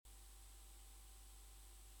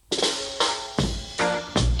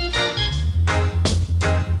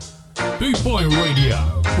Boy Radio.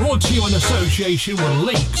 Brought to you in association with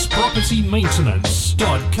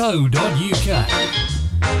linkspropertymaintenance.co.uk.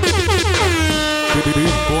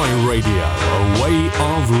 Boot Boy Radio, a way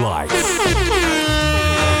of life.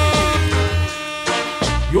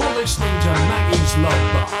 You're listening to Maggie's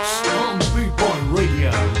Love Bus on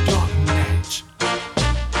bootboyradio.net.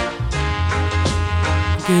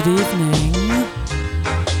 Good evening.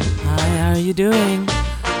 Hi, how are you doing?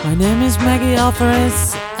 My name is Maggie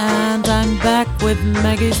Alvarez, and I'm back with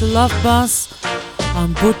Maggie's Love Bus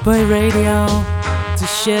on Bootboy Radio to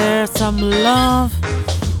share some love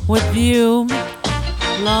with you.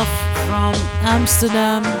 Love from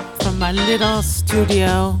Amsterdam, from my little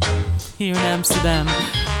studio here in Amsterdam.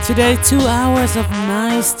 Today, 2 hours of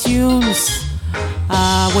nice tunes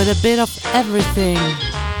with a bit of everything.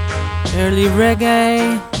 Early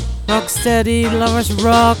reggae, rocksteady, lovers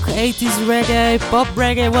rock, 80s reggae, pop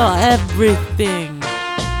reggae, well, everything.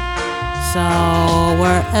 So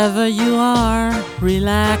wherever you are,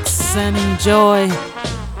 relax and enjoy.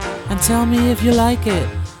 And tell me if you like it.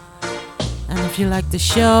 And if you like the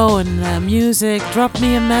show and the music, drop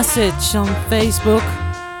me a message on Facebook,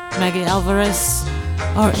 Maggie Alvarez,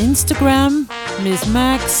 or Instagram, Miss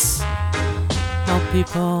Max. Help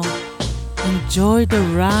people enjoy the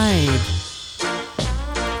ride.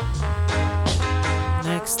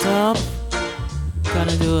 Next up,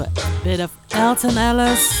 gonna do a bit of Elton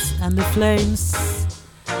Ellis and the Flames,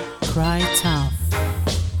 Cry Tough.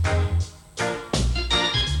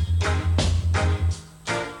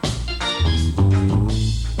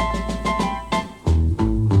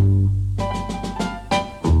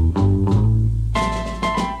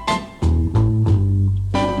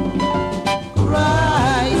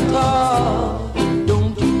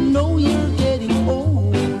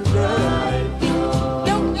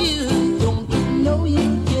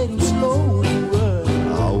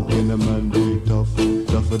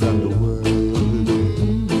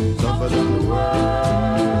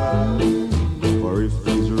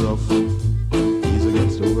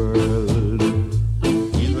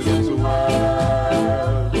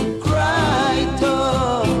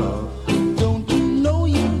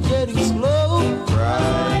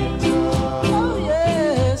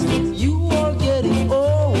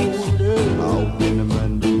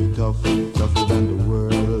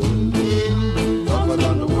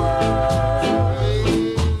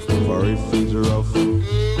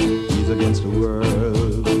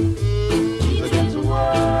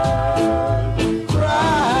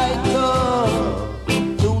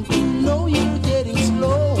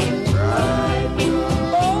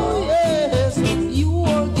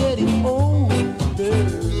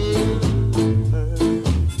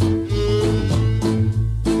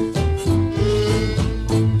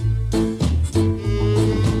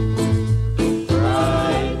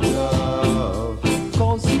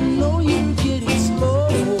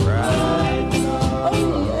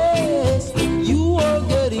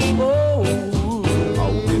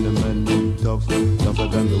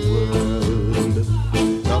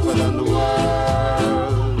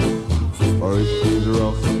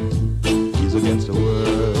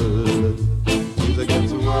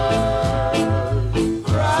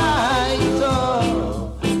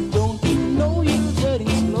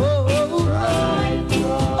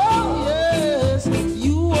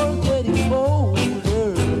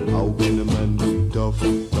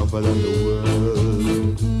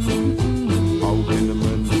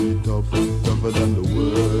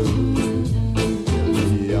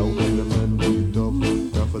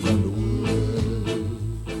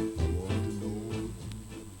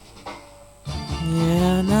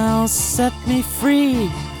 Set me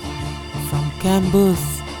free from Cam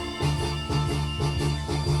Booth.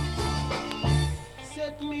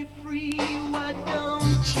 Set me free, why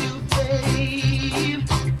don't you, babe?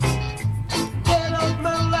 Get off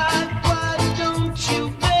my life, why don't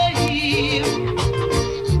you, babe?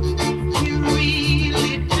 You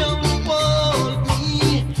really don't want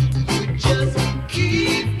me, you just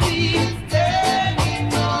keep me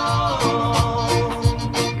hanging on.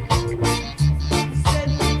 Set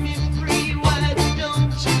me free, why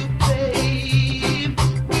don't you, babe?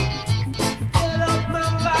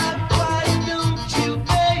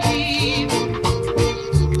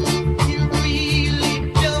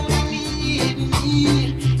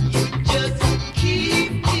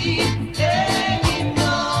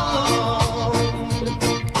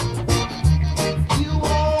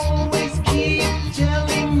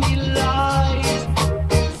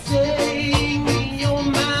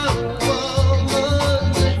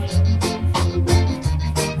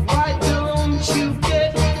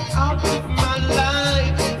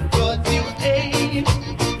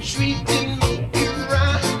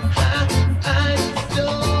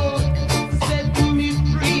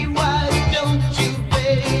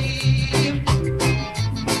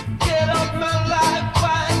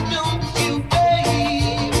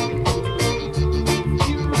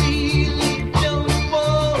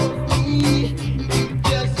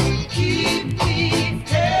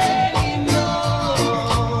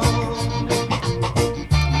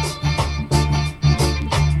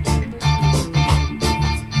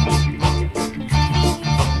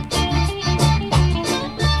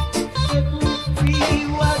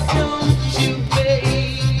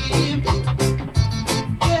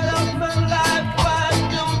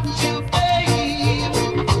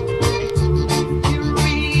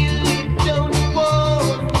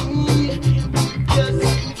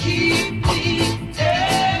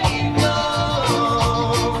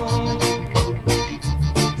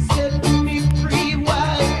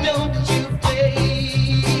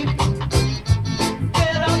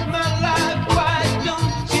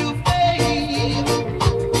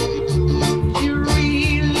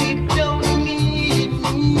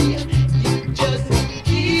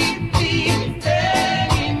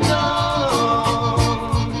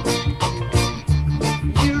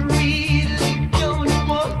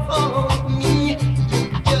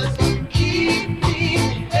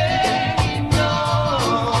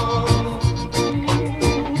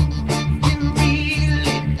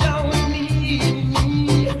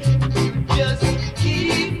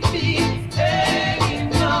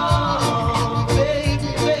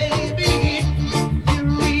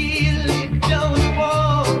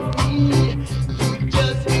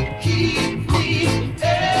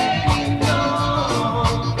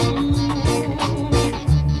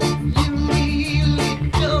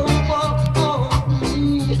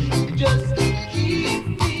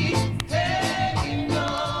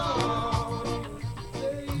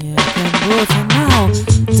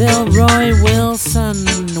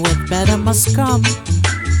 must come.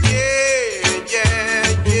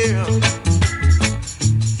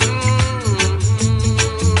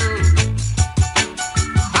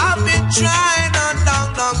 Trying a long,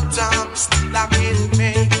 long time, still I can't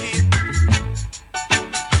make it.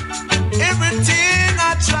 Everything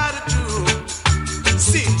I try to do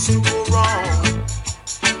seems to go wrong.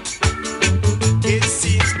 It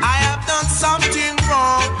seems I have done something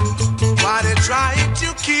wrong. Why they trying to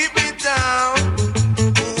keep me down?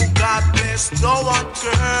 Oh, God bless, no one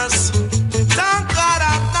curse. Thank God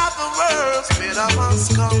I'm not the worst. Better must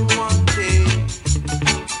come one day.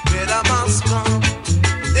 Better must come.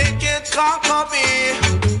 They can't conquer me.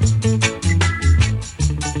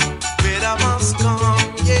 Better must come,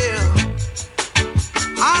 yeah.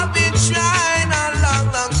 I've been trying a long,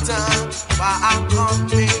 long time, but I can't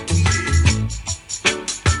make it.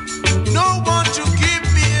 No one to give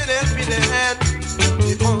me an helping hand.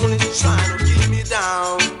 They only trying to keep me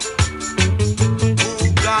down. Oh,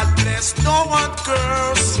 God bless, no one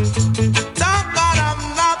curse. Thank God I'm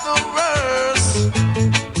not the worst.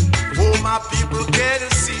 Oh, my people get it.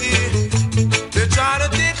 They try to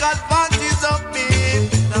take advantage of me.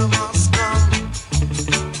 Better must come.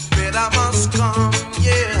 Better must come,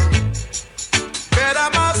 yeah. Better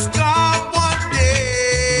must come one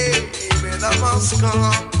day. Better must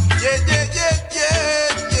come. Yeah, yeah, yeah, yeah,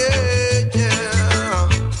 yeah, yeah.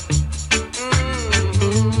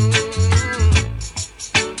 Mm-hmm.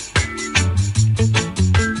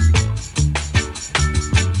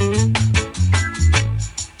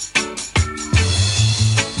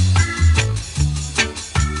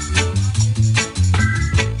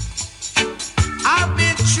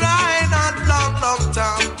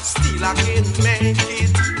 I can't make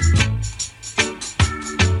it.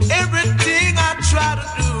 Everything I try to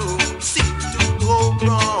do seems to go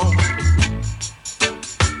wrong.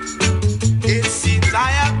 It seems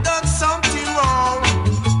I have done something wrong.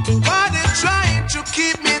 Why they trying to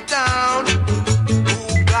keep me down?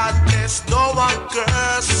 Oh, God bless, no one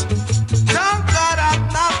curse. Thank God I'm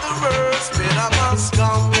not the worst. Better must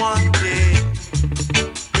come one day.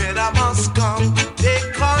 Better must come. They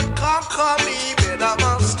can't conquer me. Better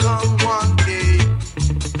must come one day.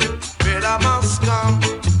 Better must come.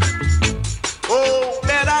 Oh,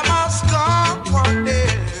 better must come one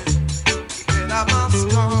day. Better must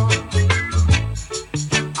come.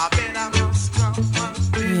 I better must come one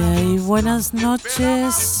day. Y buenas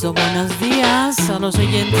noches o buenos días a los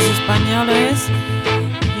oyentes españoles.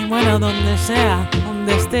 Y bueno, donde sea,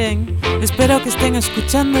 donde estén. Espero que estén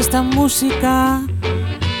escuchando esta música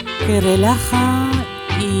que relaja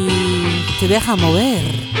y te deja mover.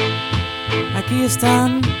 Aquí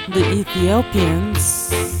están The Ethiopians.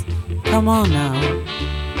 Come on now.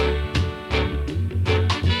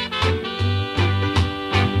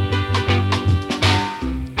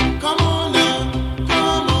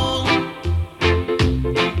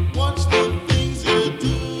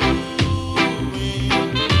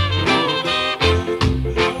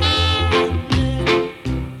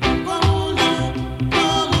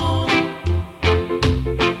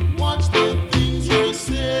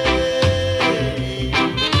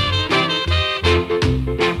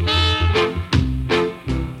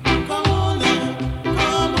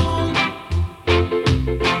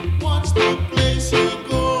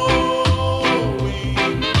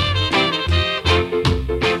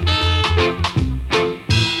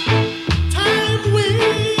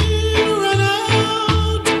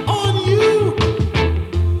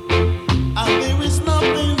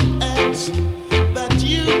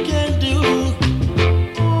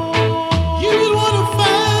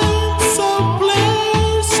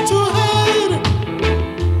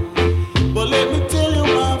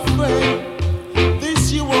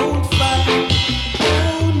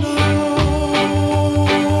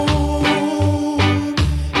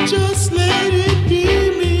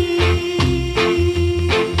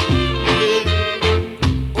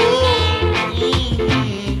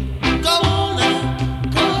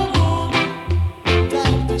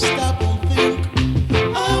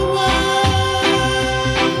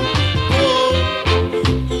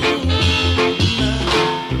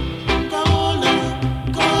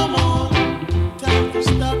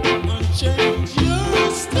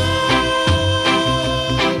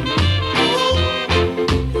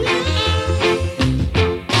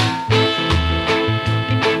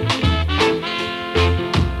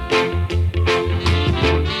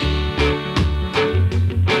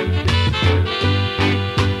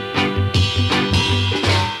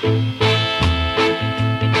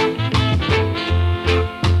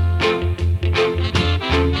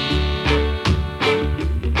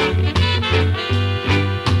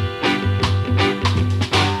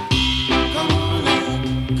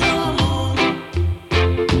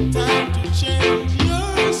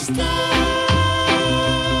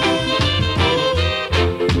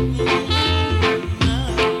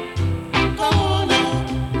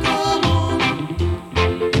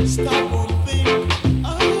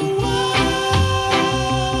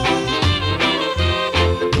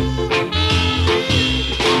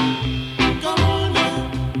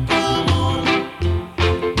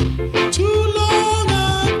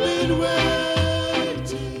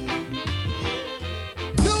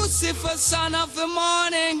 dawn of the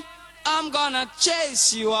morning, I'm gonna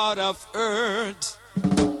chase you out of earth.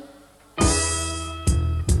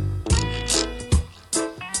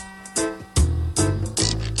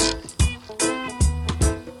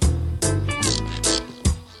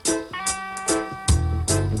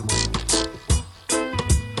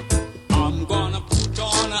 I'm gonna put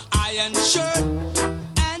on an iron shirt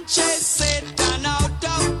and chase Satan out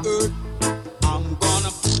of earth. I'm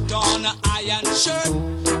gonna put on an iron shirt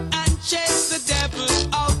and chase the devil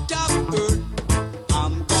out of earth.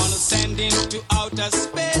 I'm gonna send him to outer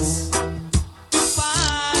space to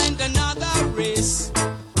find another race.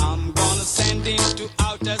 I'm gonna send him to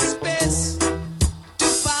outer space to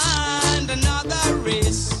find another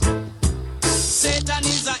race. Satan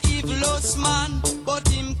is a evilous man, but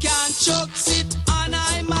him can't choke sit on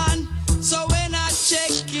I man. So when I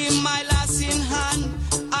check him, my lass in hand,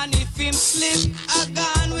 and if him slip, I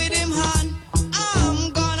gone with him hand.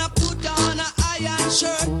 I'm gonna put on an iron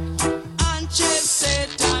shirt and chase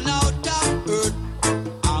Satan out of earth.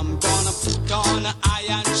 I'm gonna put on an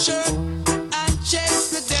iron shirt and chase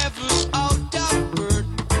the devil out of earth.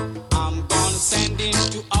 I'm gonna send him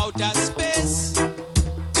to outer space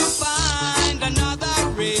to find another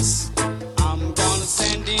race. I'm gonna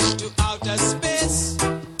send him to outer space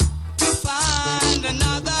to find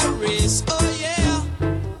another race. Oh yeah.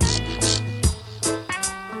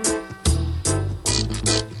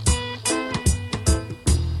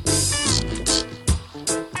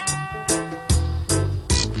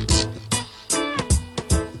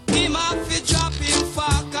 Him have to drop him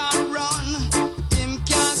fork and run. Him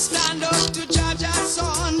can't stand up to judge a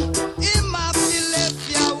son. Him have to left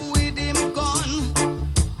ya with him gun.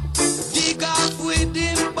 Dig off with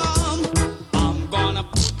him bomb. I'm gonna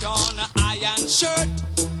put on an iron shirt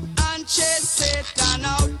and chase Satan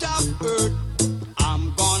out of earth.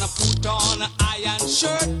 I'm gonna put on an iron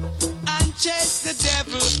shirt and chase the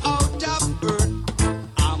devil out of earth.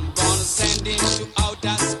 I'm gonna send him to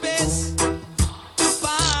outer space to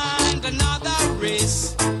find another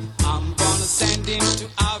race. I'm gonna send him to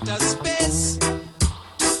outer space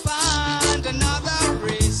to find another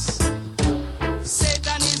race.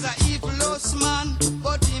 Satan is a evilous man,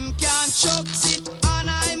 but him can't choke sit on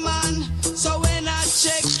I man. So when I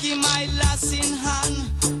check him, I lass in hand,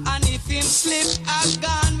 and if him slip, I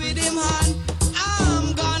gone with him hand.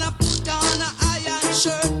 I'm gonna put on an iron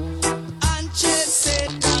shirt and chase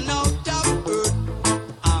Satan out of earth.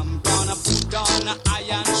 I'm gonna put on an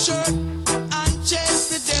iron shirt and chase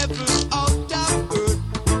the devil out of earth.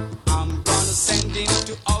 I'm gonna send him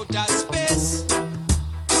to outer space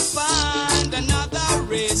to find another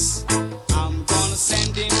race. I'm gonna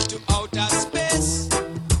send him to outer space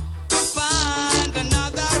to find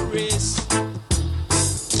another race.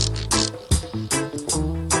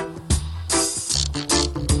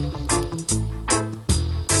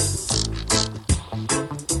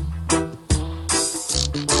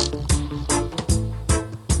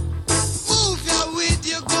 Move ya with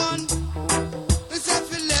your gun. As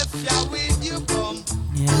if you left ya with your bum.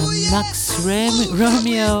 Yeah, Max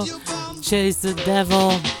Romeo chase the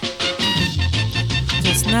devil.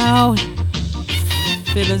 Just now,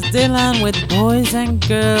 Phyllis Dillon with Boys and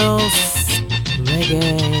Girls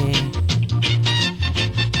Reggae.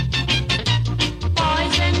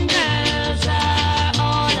 Boys and girls are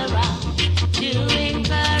all around doing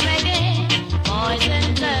the reggae. Boys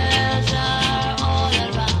and girls are all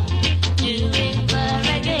around doing the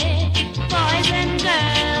reggae. Boys and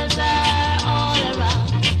girls are all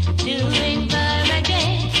around doing the reggae.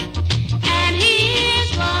 And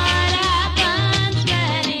here's what happens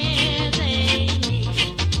when it's in.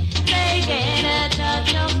 They get a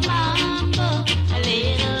touch of mambo, a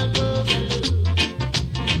little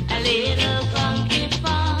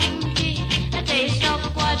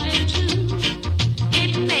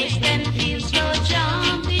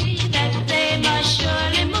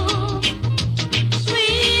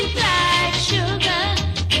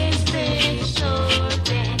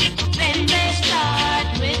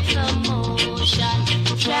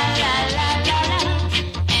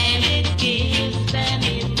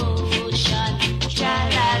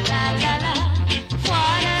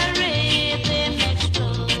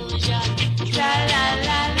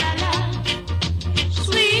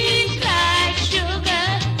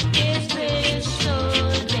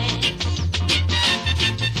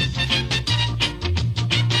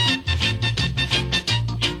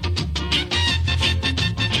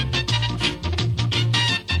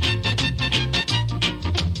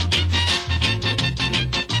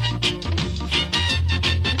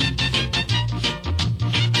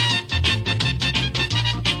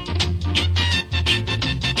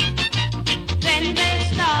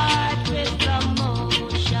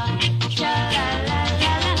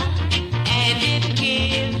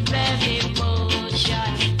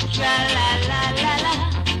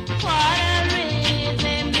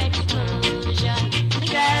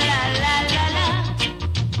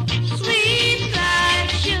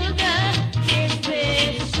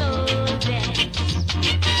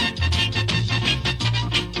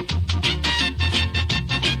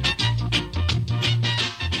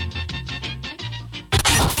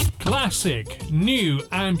Classic, new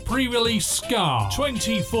and pre-release ska.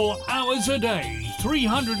 24 hours a day,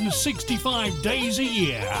 365 days a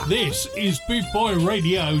year. This is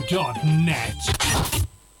BootboyRadio.net.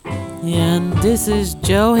 And this is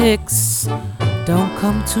Joe Hicks. Don't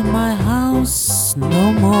come to my house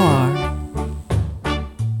no more.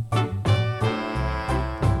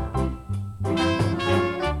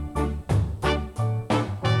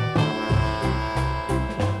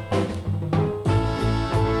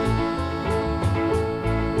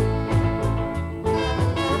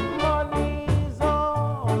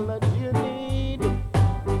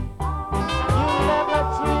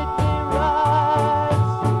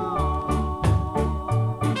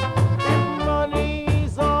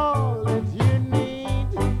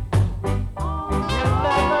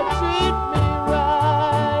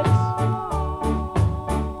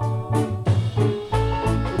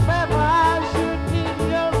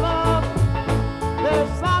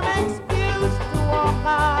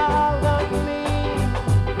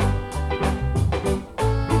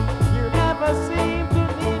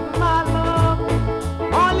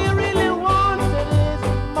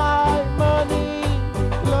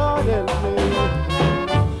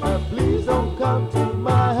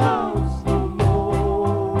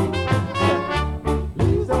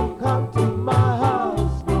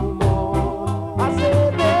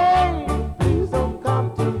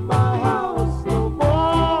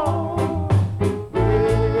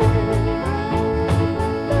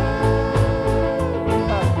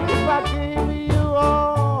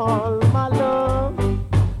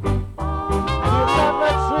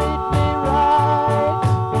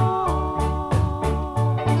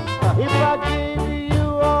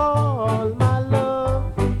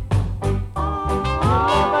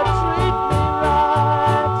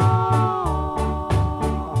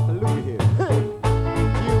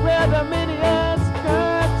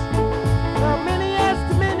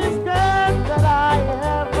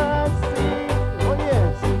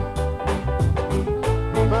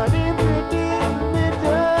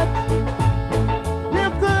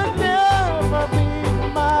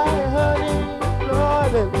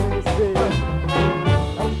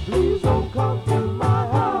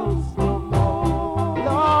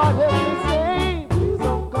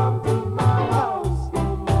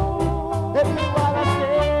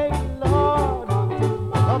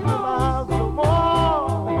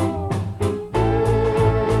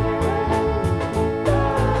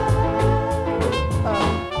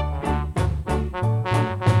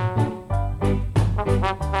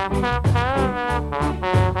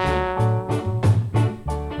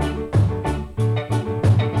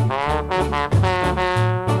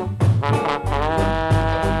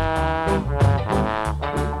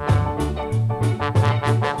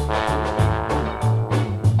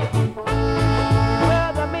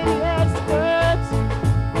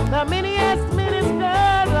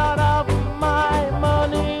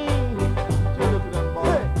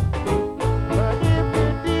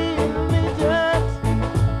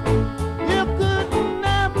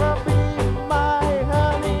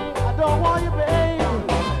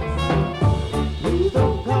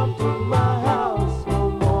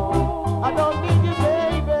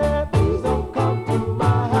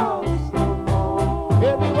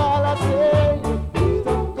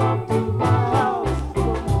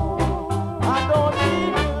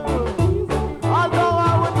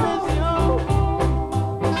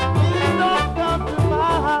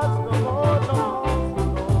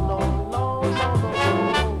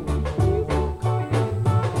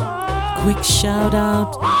 Quick shout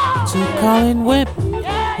out to Colin Whip.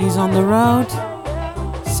 He's on the road.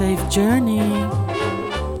 Safe journey.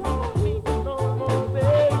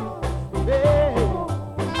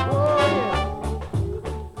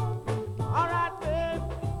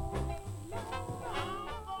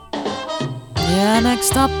 Yeah,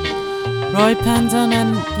 next up, Roy Penton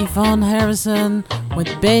and Yvonne Harrison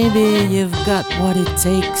with Baby, You've Got What It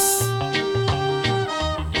Takes.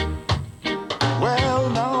 Well,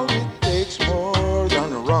 now it takes more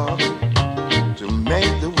than a rock to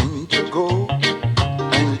make the winter go,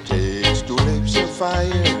 and it takes 2 lips of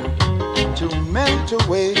fire to melt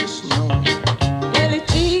away the snow. Well, it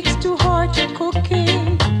takes 2 hearts of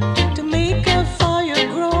cooking to make a fire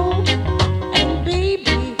grow, and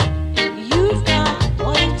baby, you've got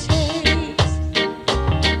what it takes.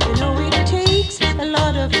 You know it takes a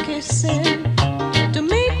lot of kissing to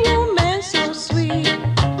make romance so sweet.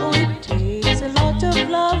 Oh, it takes a lot of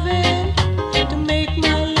loving to make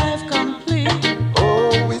my life complete.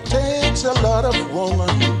 Oh, it takes a lot of woman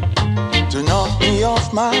to knock me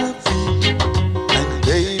off my feet, and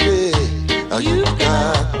baby,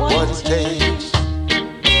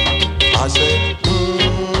 I said,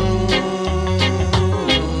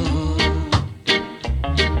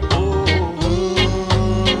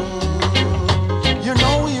 you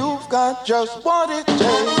know you've got just what it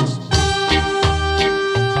takes.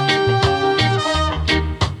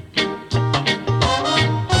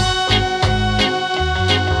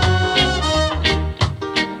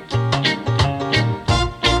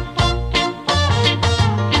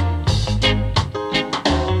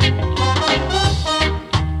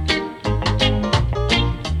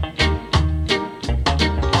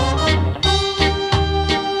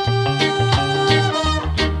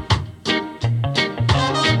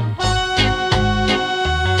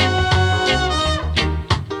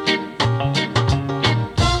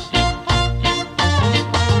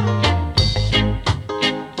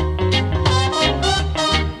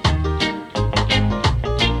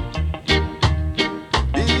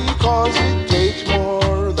 Because it takes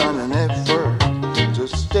more than an effort to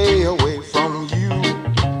stay away from you.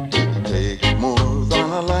 It takes more than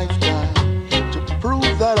a lifetime to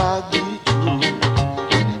prove that I'd be true.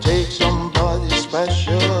 It takes somebody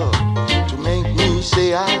special to make me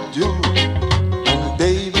say I do. And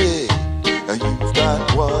baby, you've got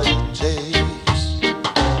what it takes.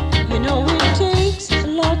 You know it takes a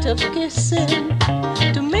lot of kissing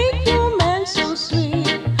to make your man so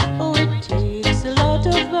sweet. Oh, it takes a lot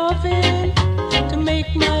of loving to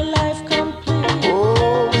make my life complete.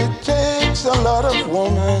 Oh, it takes a lot of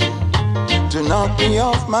woman to knock me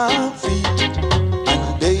off my feet.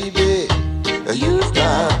 And baby, you've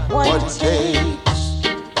got what it takes.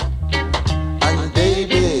 And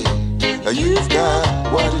baby, you've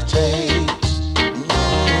got what it takes.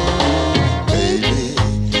 Baby,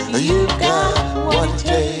 you've got what it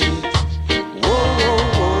takes. Whoa, whoa,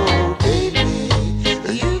 whoa, baby,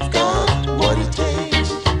 you've got what it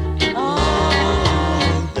takes.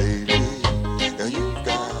 Baby, you've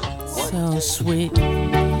got what So sweet.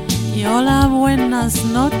 Y hola, buenas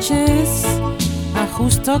noches a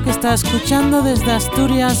Justo, que está escuchando desde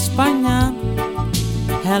Asturias, España.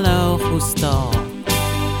 Hello, Justo.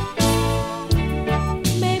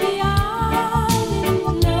 Maybe I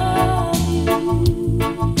didn't love you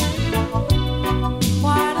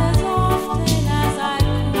quite as often as I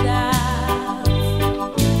could have.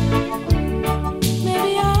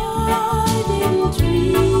 Maybe I didn't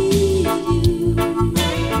treat you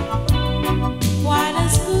quite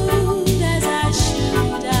as good as I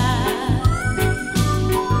should have.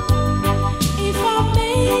 If I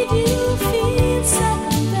made you feel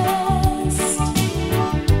second best,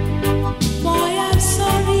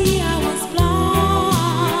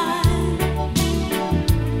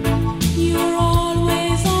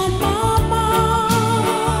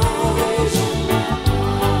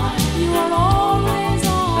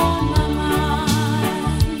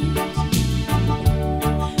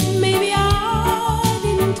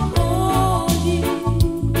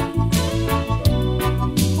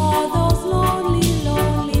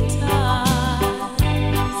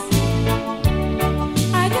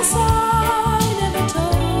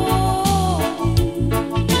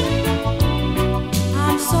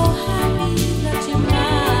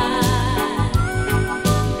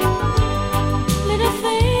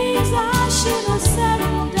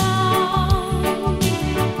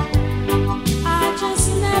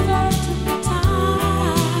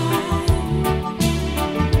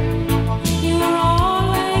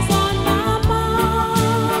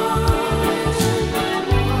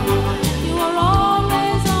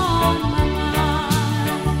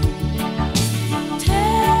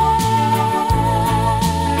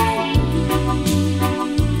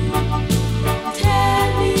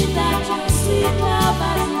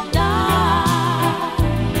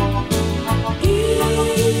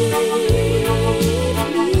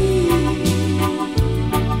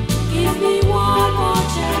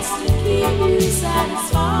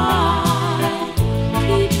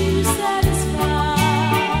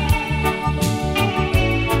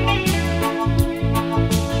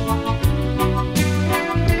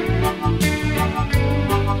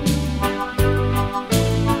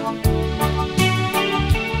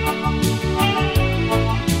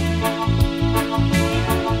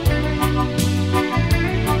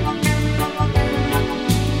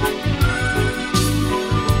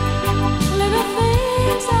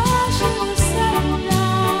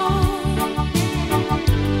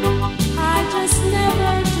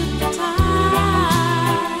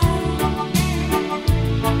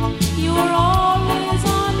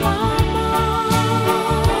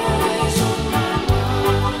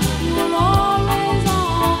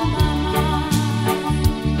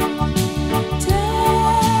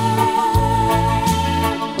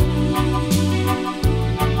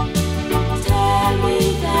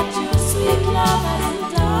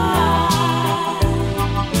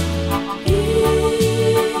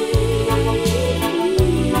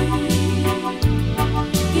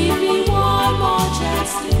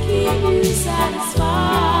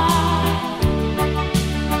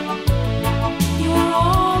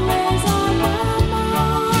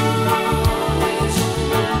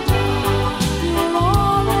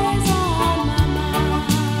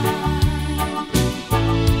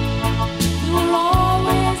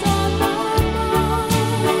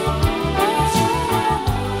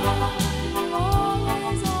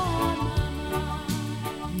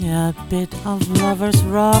 bit of lovers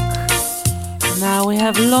rock. Now we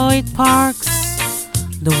have Lloyd Parks,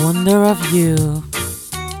 The Wonder of You.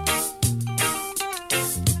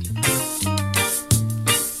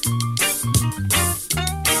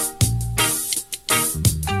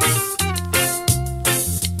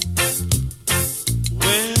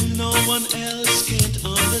 When no one else can't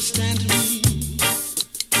understand me,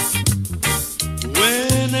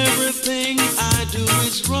 when everything I do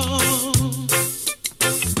is wrong,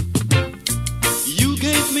 you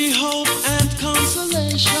gave me hope and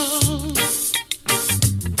consolation.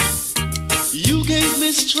 You gave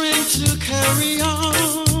me strength to carry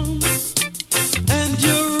on, and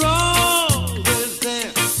you're always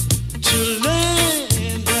there to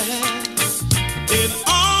lend a hand in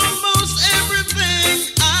almost everything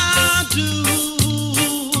I do.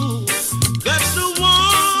 That's the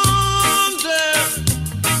wonder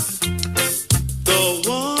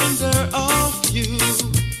of you.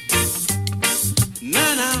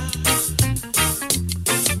 Nana.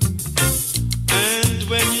 And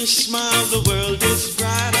when you smile, the world is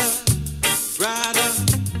brighter, brighter.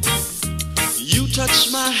 You touch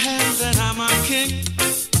my hand and I'm a king.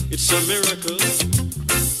 It's a miracle.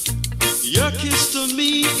 Your kiss to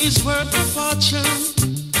me is worth a fortune.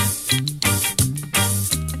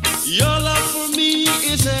 Your love for me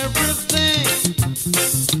is everything.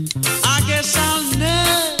 I guess I'll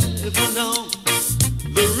never know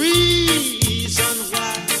the reason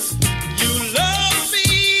why you love me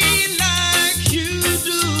like you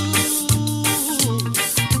do.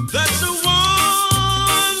 That's the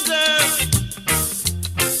wonder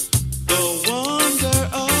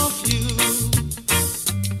of you.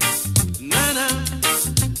 Nana.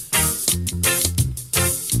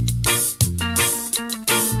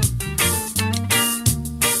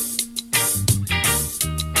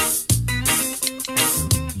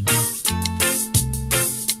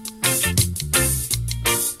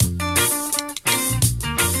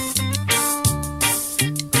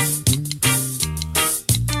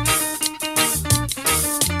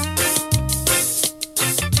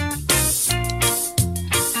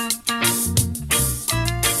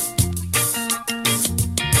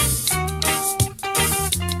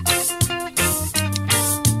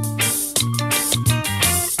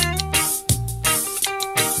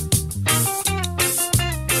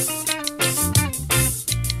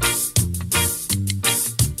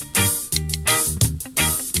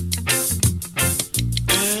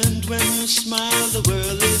 And when you smile, the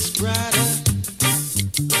world is brighter.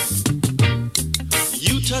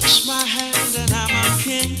 You touch my hand and I'm a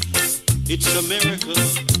king. It's a miracle.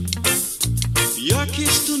 Your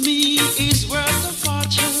kiss to me is worth a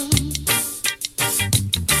fortune.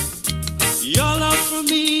 Your love for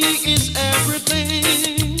me is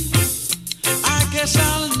everything. I guess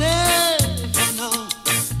I'll never know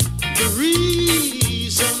the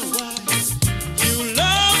reason why you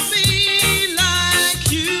love me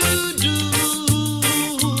like you do.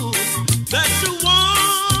 That's the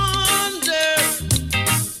wonder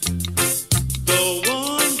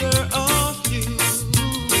of you.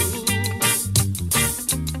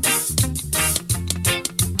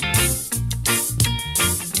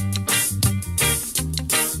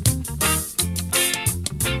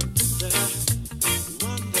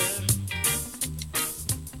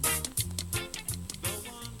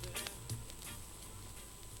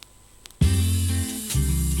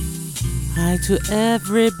 Hi to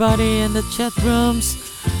everybody in the chat rooms.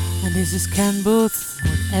 And this is Ken Booth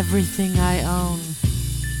with Everything I Own.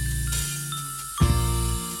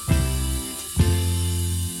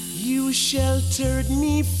 You sheltered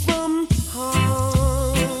me from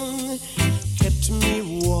harm, kept me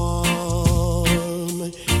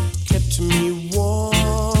warm, kept me warm.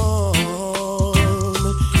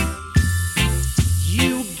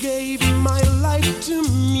 You gave my life to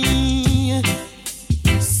me,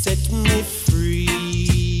 set me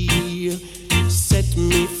free, set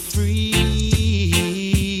me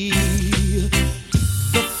free.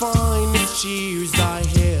 The finest years I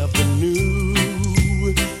ever knew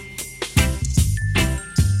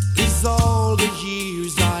is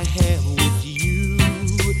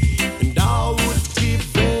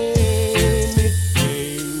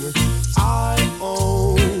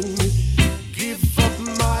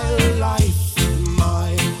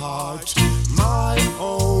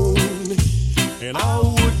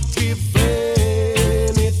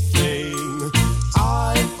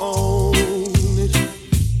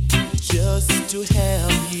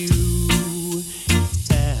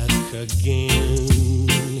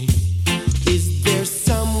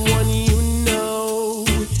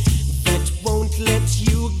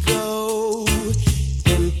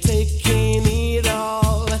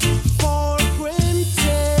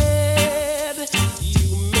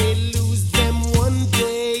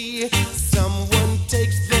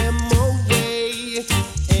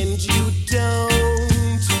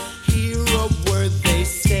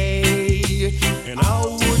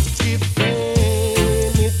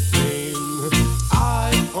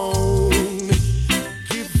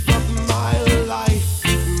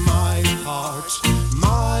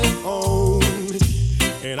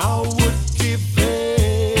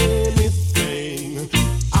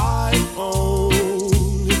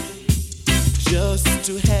just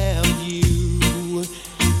to have you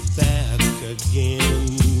back again,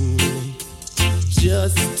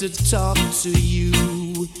 just to talk to you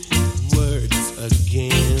words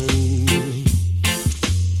again.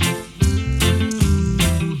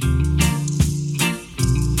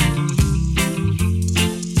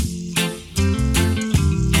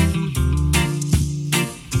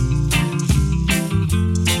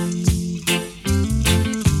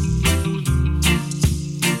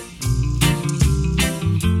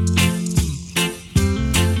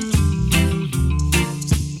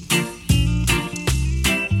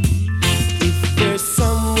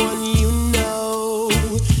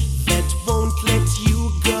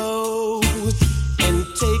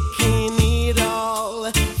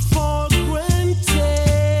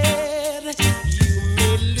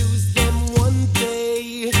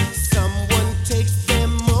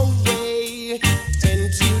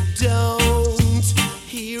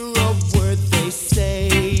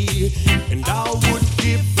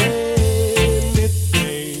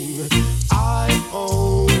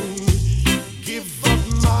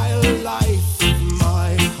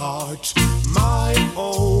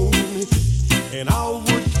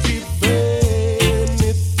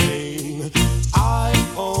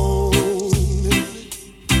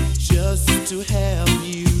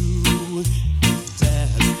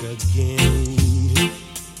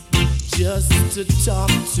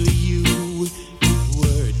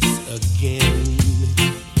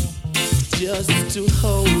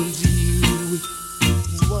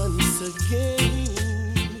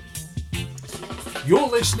 You're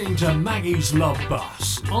listening to Maggie's Love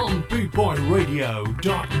Bus on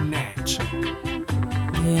bootboyradio.net.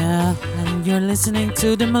 Yeah, and you're listening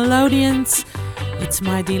to the Melodians. It's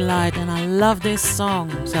my delight, and I love this song,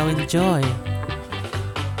 so enjoy.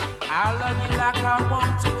 I love you like I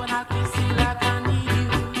want to, and I kiss you like I need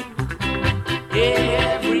you.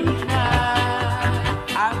 Every night,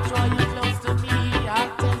 I draw you close to me. I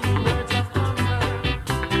tell you words of comfort.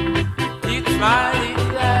 It's my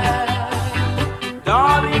delight,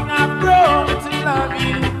 darling. I've grown to love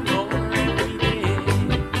you more every day,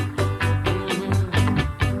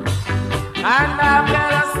 and I've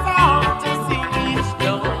got a song to sing each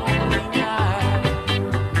lonely night.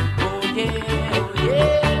 Oh yeah, oh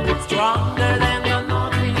yeah, stronger than the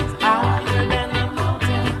north winds, higher than the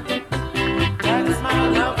mountain. That is my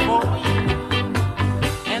love for you,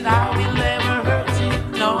 and I will never hurt you,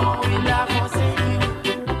 no, will I forsake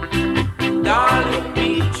you. Darling, be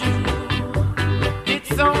true.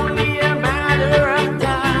 It's only a matter of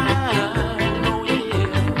time, oh yeah.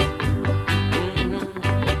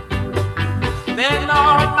 Then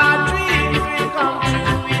all my dreams will come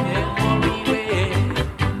true in every way.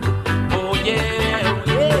 Oh yeah, oh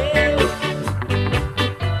yeah.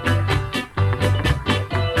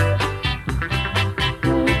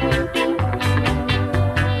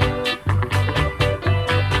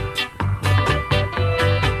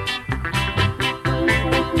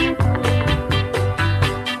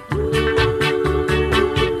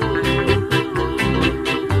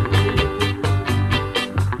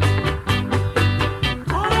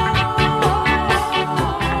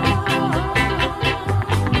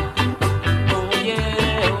 Oh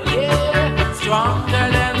yeah, oh yeah. Stronger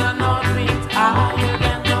than the north winds, higher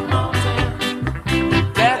than the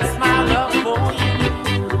mountain. That's my love for you,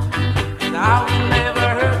 and I will never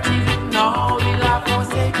hurt you, nor will I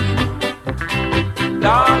forsake you.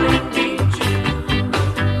 Darling, be true.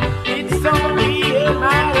 It's only a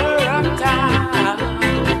matter of time.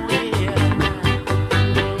 Oh yeah.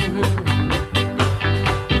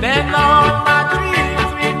 Then all my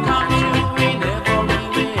dreams will come true in every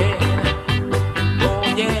way. Oh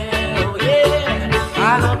yeah, oh yeah. I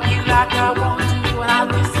love you like I want to, and I'll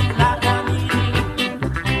kiss you like I need you.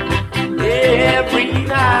 Every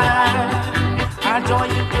night, I draw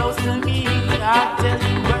you close to me. I'll tell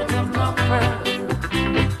you words of comfort.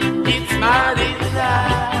 It's my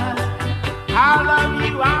desire. I love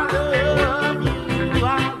you, I love you, I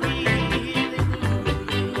really do,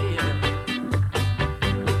 yeah.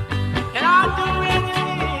 And I'll do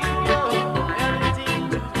anything, oh, anything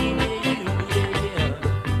to please you,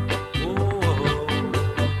 yeah. Oh,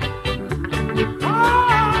 oh,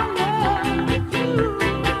 yeah, you,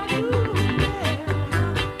 yeah.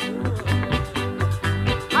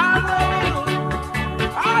 I love you,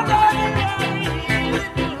 I love you, I really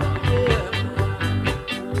do, yeah.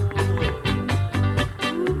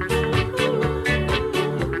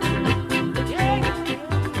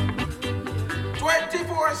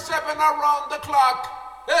 24/7 around the clock.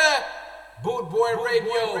 Boot Boy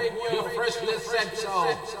Radio, your first listen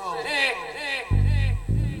show.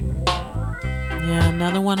 Yeah,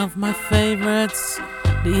 another one of my favorites,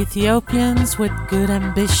 the Ethiopians with Good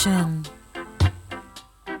Ambition.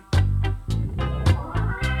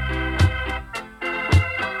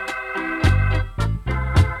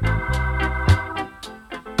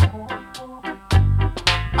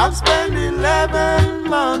 I've spent 11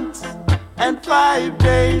 months and 5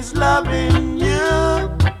 days loving you,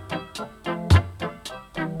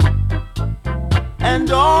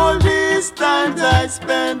 and all these times I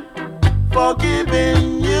spent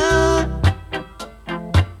forgiving you.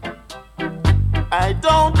 I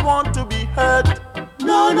don't want to be hurt,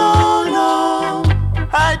 no, no, no.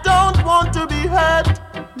 I don't want to be hurt,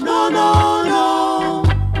 no, no, no.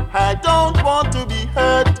 I don't want to be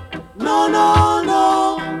hurt, no, no,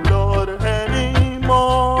 no, Lord,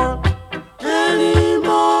 anymore,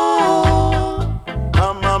 anymore.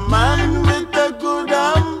 I'm a man with a good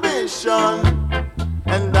ambition,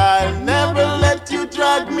 and I'll never let you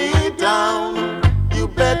drag me down. You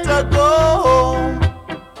better go home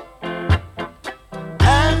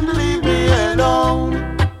and leave me alone.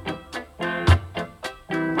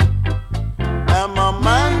 I'm a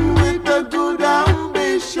man with a good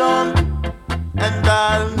ambition, and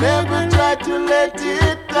I'll never try to let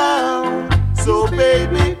it down. So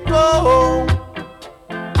baby, go home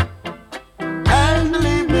and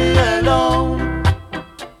leave me alone.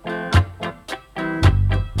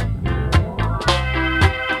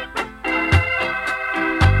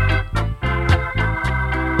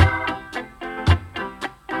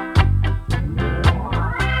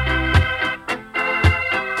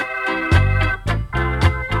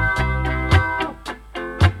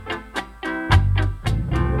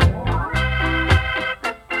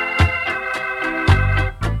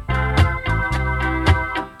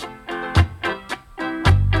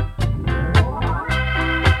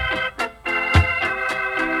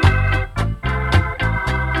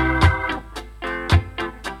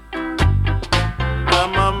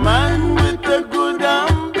 I'm a man with a good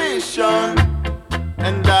ambition,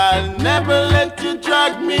 and I'll never let you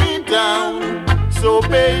drag me down. So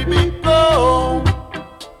baby, go home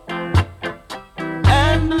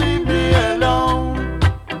and leave me alone.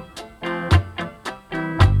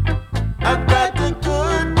 I've got a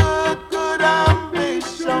good, good, good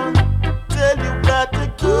ambition. Tell you got a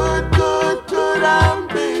good, good, good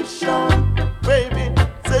ambition. Baby,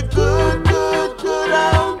 it's a good, good, good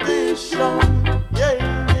ambition.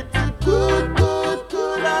 Yeah, it's a good, good,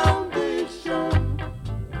 good ambition.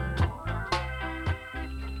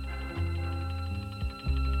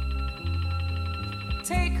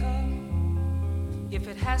 Take her if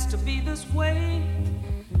it has to be this way.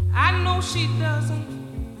 I know she doesn't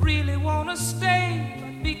really want to stay,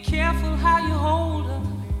 but be careful how you hold her.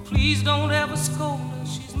 Please don't ever scold her.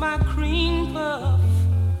 She's my cream puff.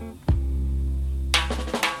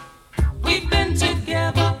 We've been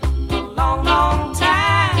together a long, long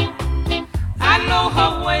time. I know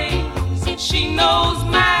her ways and she knows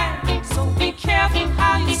mine. So be careful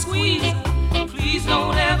how you squeeze her. Please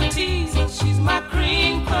don't ever tease her. She's my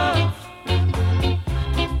cream puff.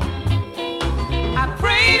 I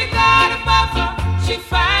pray to God above her she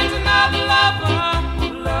finds another lover who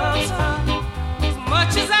loves her as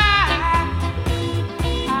much as I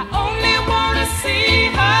only want to see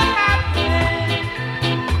her happy,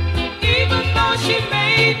 even though she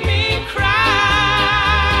made me cry.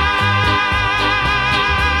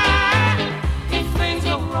 If things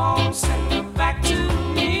go wrong, send her back to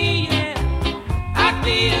me, yeah. I'd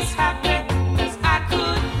be as happy as I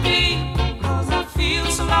could be, 'cause I feel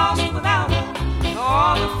so lost without her. And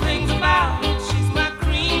all the things about her, she's my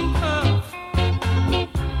cream puff.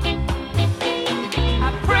 I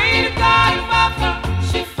pray to God above her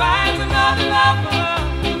she finds another lover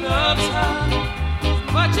who loves her as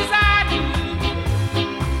much as I do.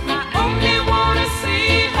 I only want to see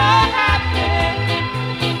her happy,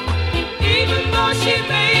 even though she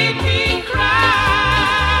made me cry.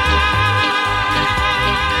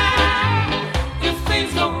 If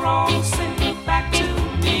things go wrong, send her back to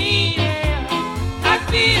me, yeah. I'd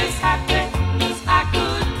be as happy as I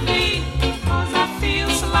could be, 'cause I feel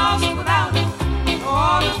so lost without her. And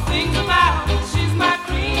all the things about her, she's my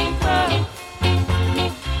cream puff.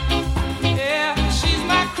 Yeah, she's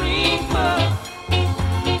my cream puff.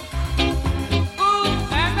 Ooh,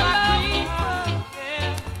 and my cream puff. Yeah,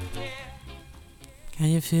 yeah. Can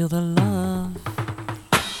you feel the love?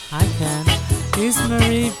 I can. Here's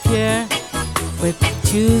Marie Pierre with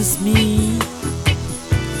Choose Me.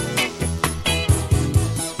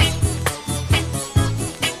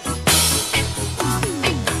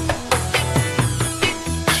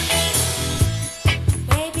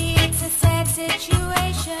 Baby, it's a sad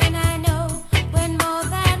situation, I know, when more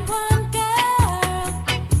than one girl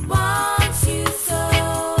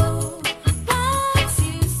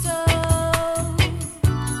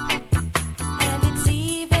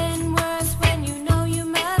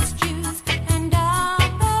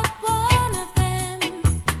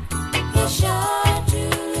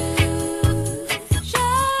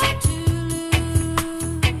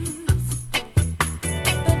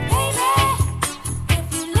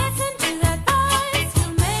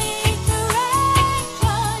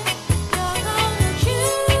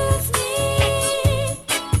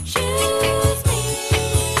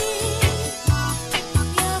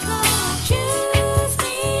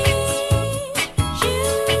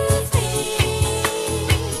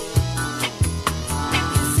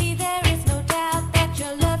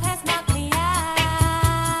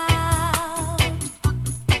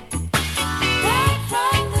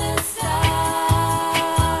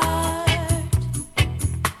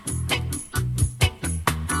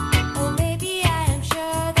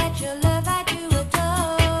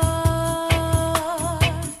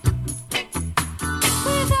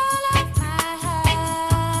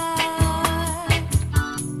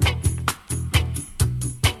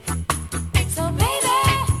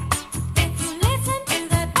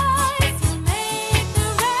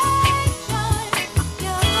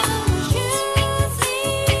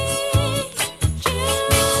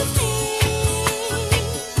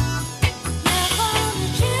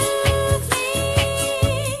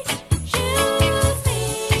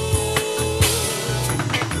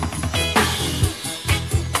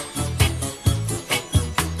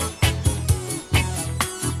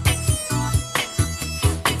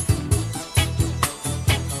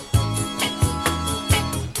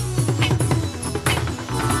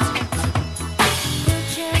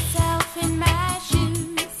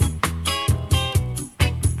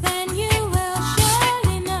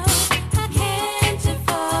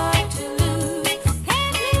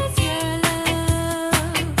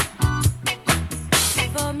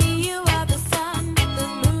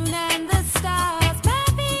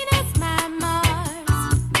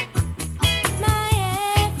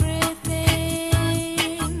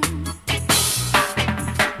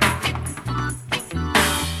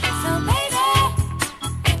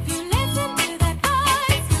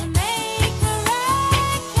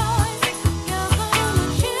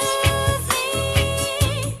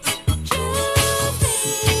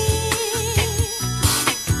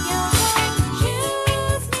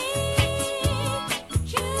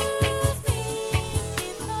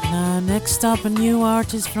Next up, a new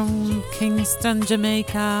artist from Kingston,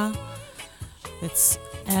 Jamaica. It's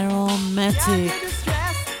Aromatic. The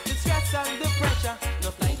stress and the pressure.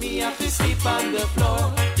 Not like me have to sleep on the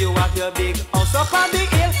floor. You have your big house up on the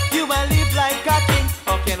hill. You will live like a king.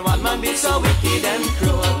 How can one man be so wicked and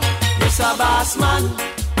cruel? Mr. Bossman,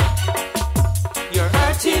 you're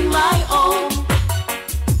hurting my home.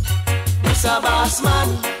 Mr.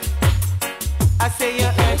 Bossman, I say you're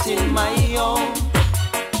hurting my home.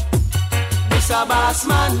 Mr.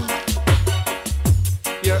 Bossman,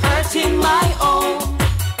 you're hurting my home.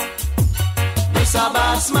 Mr.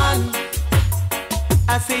 Bossman,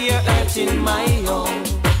 I say you're hurting my home.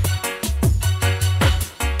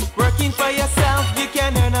 Working for yourself, you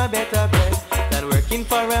can earn a better bread than working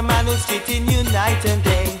for a man who's cheating you night and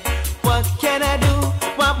day. What can I do?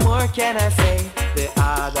 What more can I say? The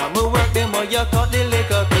harder I work, the more you cut the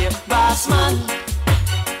liquor pay. Bossman,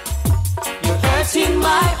 you're hurting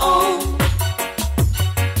my home.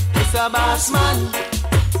 Mr. Bossman,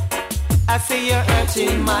 I say you're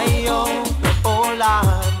hurting my home. Oh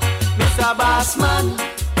Lord, Mr. Bossman,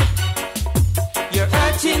 you're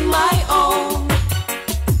hurting my home.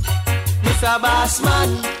 Mr. Bossman,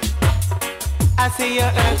 I say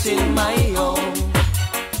you're hurting my home.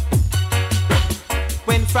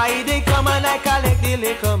 When Friday come and I collect the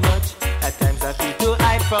liquor much, at times I feel too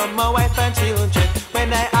hide from my wife and children.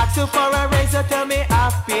 When I ask you for a raise, you tell me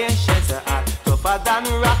have patience. I'm tougher than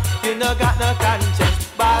rock, you no got no conscience.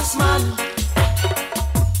 Bossman,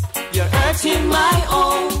 you're hurting my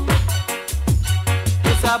home.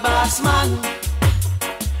 Mr. Bossman,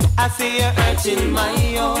 I say you're hurting my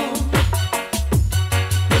home.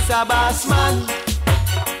 Mr. Bossman,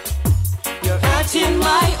 you're hurting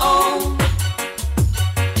my home.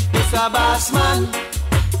 Mr. Bossman,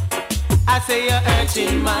 I say you're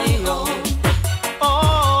hurting my home.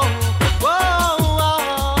 Oh, whoa,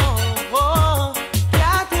 whoa, whoa.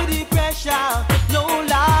 Can't take the pressure, no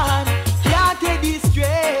Lord. Can't take the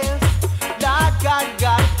stress, Lord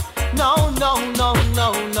God. No, no, no, no,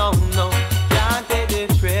 no, no. Can't take the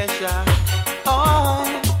pressure. Oh,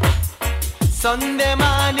 Sunday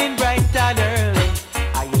morning bright and early,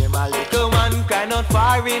 I hear my little one crying out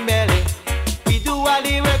for him belly. We do all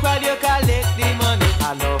the work while you collect the money.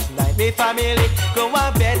 Enough night, me family go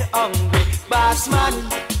to bed hungry. Bossman,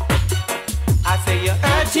 I say you're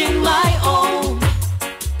hurting my home.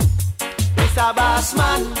 Mr.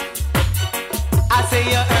 Bossman, I say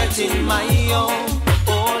you're hurting my home.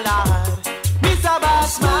 Oh Lord, Mr.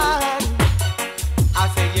 Bossman, I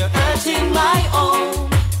say you're hurting my home.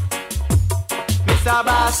 Mr.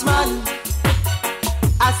 Bossman,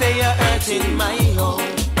 I say you're hurting my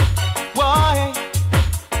home. Why?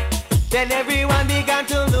 Then everyone began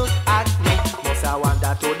to look at me. Must I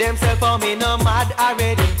wonder to themselves, oh me no mad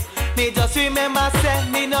already. Me just remember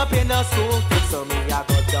send me no pay no school fee. So me I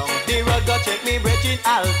go down the road, go check me bridging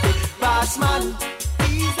Alfie. Bossman,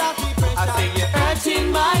 ease off the pressure. I say you're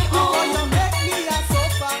hurting my home. You make me a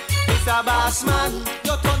suffer. Mr. Bossman,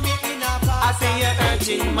 you turn me in a bar. I say you're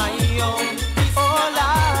hurting my home. Oh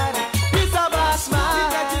Lord, Mr. Bossman,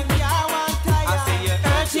 I say you're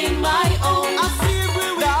hurting my home. I see we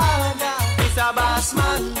Lord, Mr.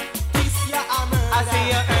 Bossman, I say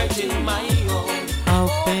you're hurting my home.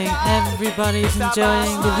 Hoping everybody's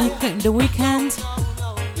enjoying the weekend.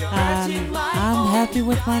 I'm happy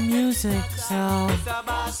with my music, so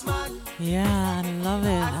yeah, I love it.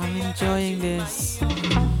 I'm enjoying this.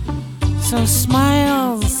 So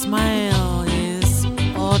smile, smile is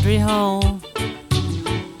Audrey Hole.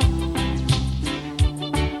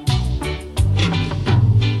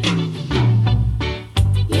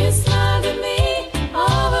 You smiled at me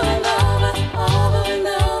over and over, over and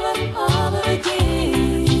over, over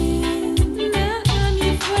again. Now I'm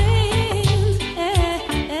your friend.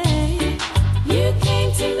 You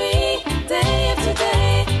came to me day after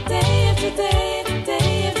day, day after day, day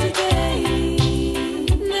after day.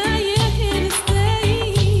 Now you're here to stay.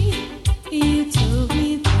 You told me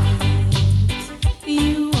that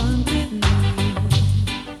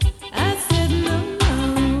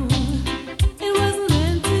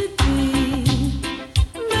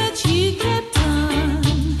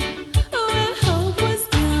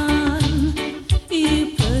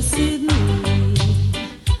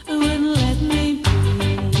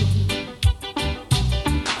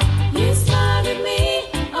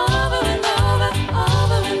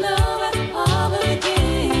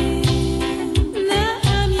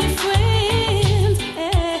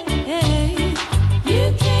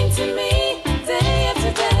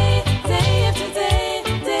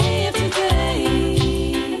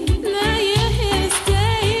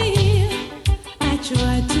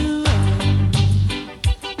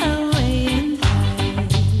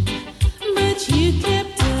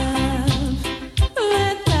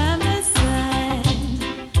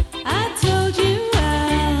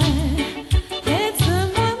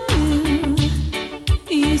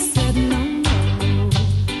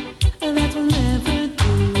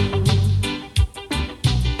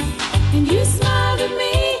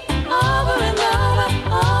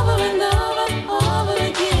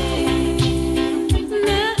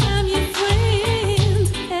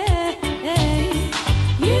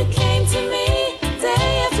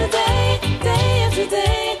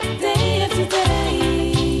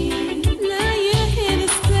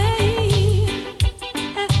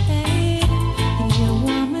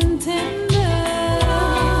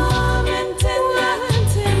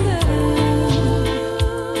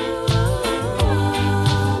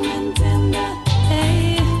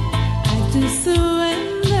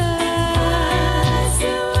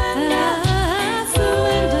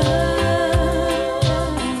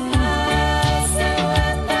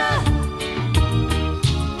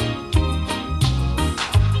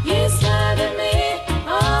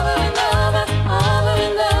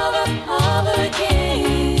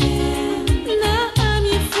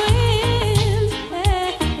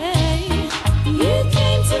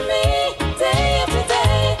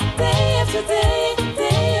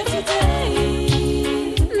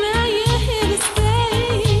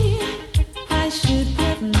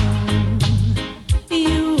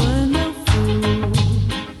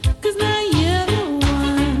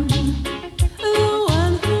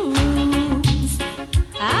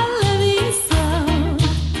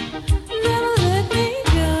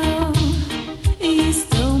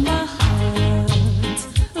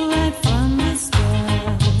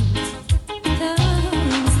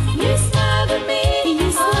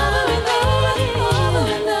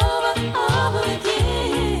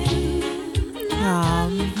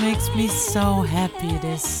So happy,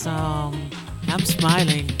 this song. I'm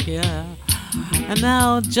smiling, yeah. And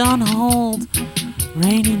now John Holt,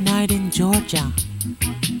 Rainy Night in Georgia.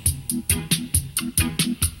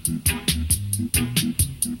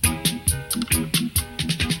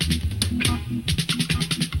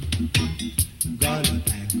 Gonna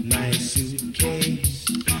pack my suitcase,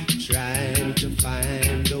 trying to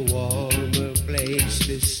find a warmer place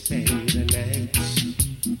to spend the night.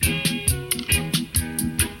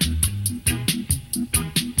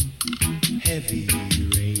 Heavy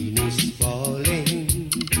rain is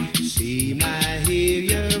falling. See, I hear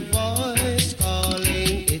your voice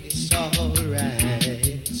calling. It's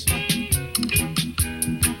alright.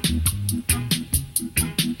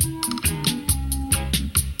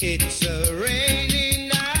 It's a rainy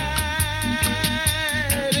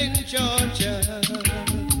night in Georgia.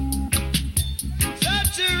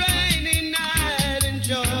 Such a rainy night in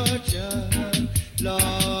Georgia.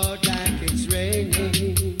 Lord, like it's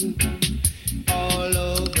raining all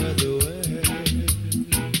over the world.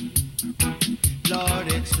 Lord,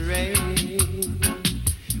 it's raining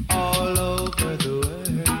all over the world.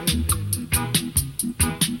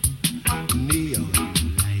 Neon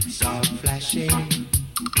lights are flashing,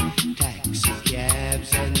 taxi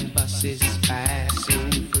cabs and buses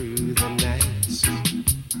passing through the night.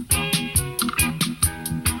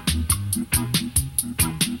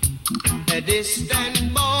 A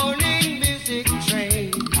distant morning music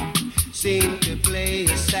train seem to play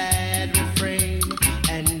a sad refrain,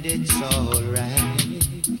 and it's alright.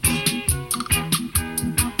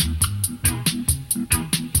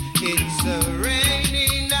 It's a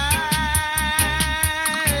rainy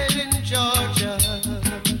night in Georgia.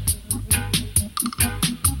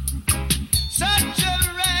 Such a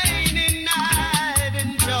rainy night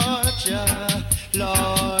in Georgia.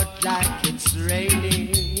 Lord, like it's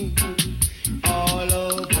raining all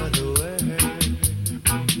over the world.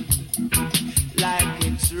 Like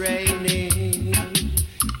it's raining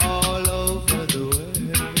all over the world.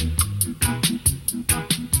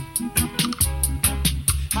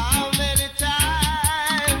 How many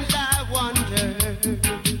times I wondered,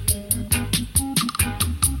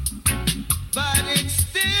 but it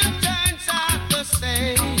still turns out the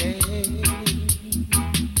same.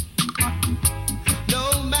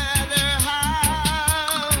 No matter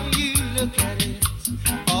how you look at it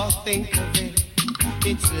or think of it,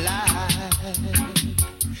 it's life.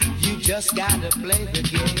 You just gotta play the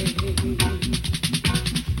game.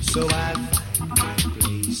 So I find my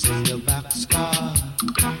place in the boxcar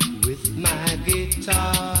with my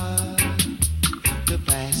guitar to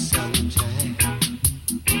pass some time.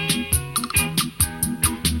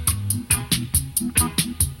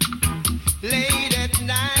 Late at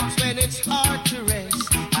nights when it's hard to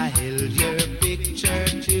rest, I held your picture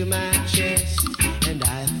to my chest, and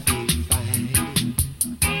I feel fine.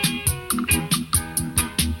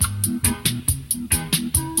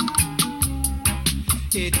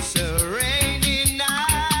 It's a rainy night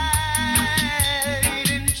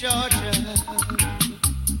in Georgia.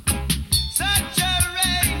 Such a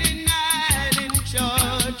rainy night in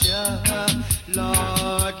Georgia.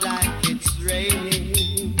 Lord, like it's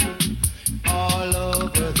raining all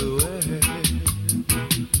over the world.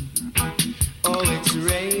 Oh, it's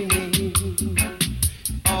raining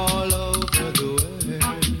all over the world.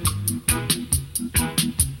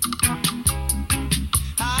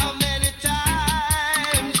 How many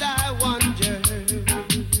times I wondered,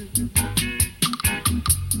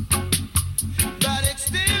 but it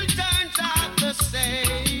still turns out the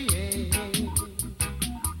same.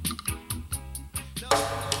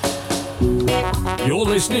 You're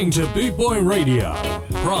listening to Boot Boy Radio.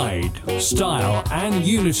 pride, style, and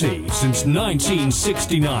unity since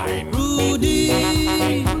 1969. Rudy,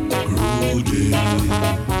 Rudy,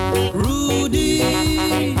 Rudy,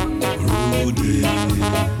 Rudy,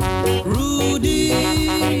 Rudy,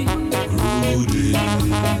 Rudy,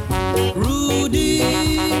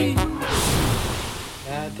 Rudy.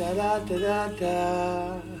 Da da da da da.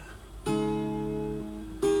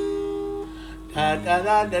 Da da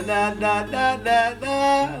da da da da da da da.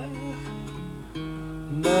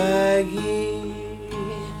 Maggie,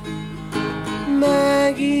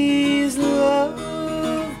 Maggie's love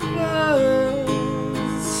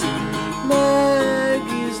buzz,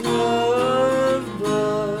 Maggie's love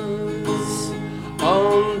buzz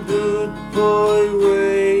on Good Boy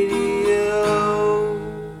Radio.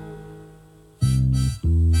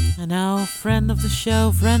 And now, friend of the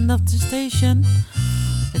show, friend of the station,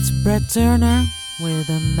 it's Brett Turner with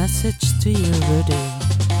a message to you, Rudy.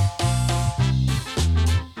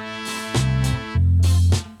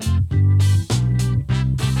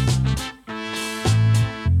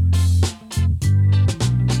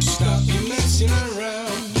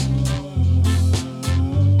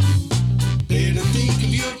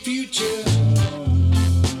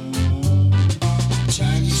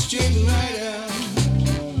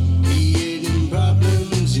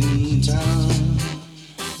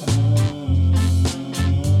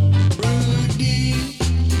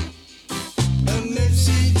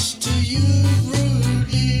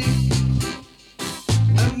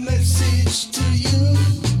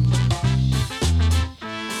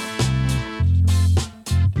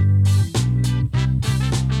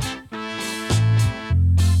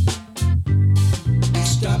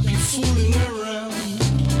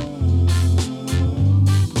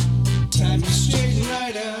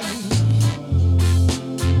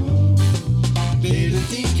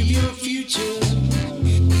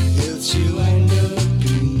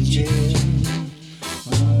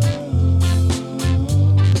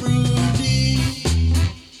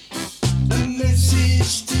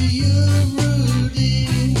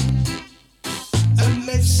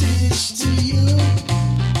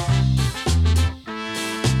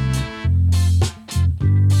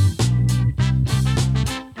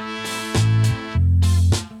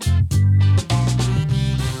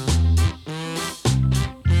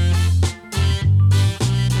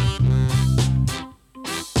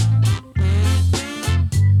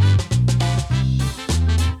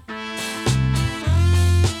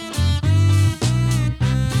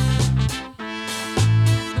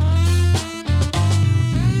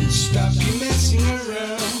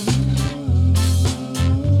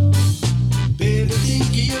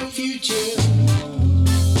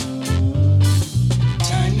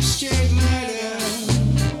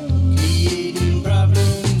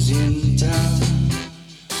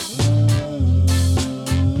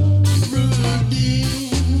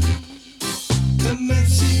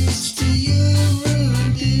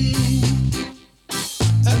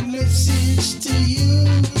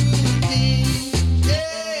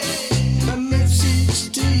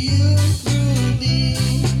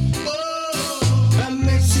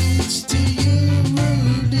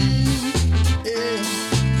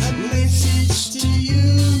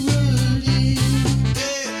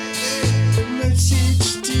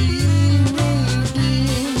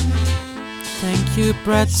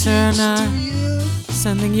 Brett Turner,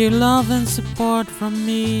 sending you love and support from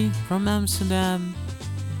me, from Amsterdam.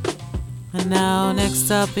 And now next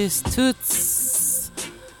up is Toots.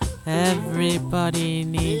 Everybody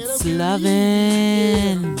needs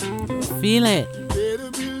loving. Feel it. Better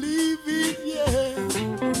believe it, yeah.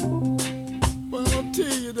 Well, I'll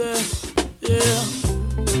tell you that, yeah.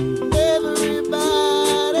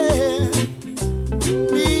 Everybody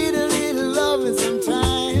need a little loving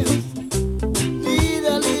sometimes. Need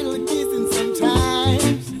a little kissing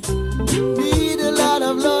sometimes. Need a lot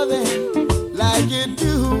of loving like you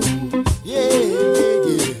do. Yeah, yeah,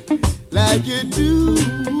 yeah. Like you do.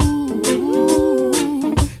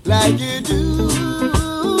 Like you do.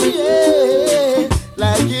 Yeah,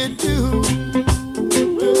 like you do.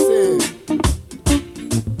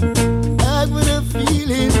 I got a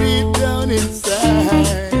feeling deep down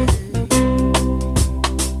inside.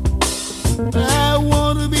 I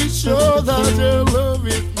want to be sure that your love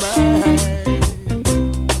is mine.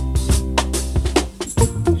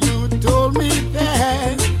 You told me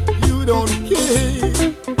that you don't care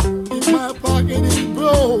if my pocket is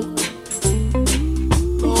broke.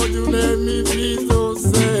 Lord, you let me be so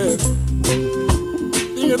sad.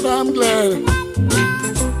 Yes, I'm glad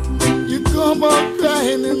you come back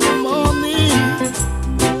crying in the morning,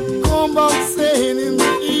 come back saying in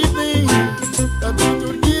the evening that it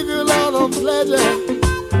will give you a lot of pleasure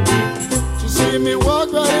see me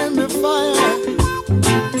walk right in the fire,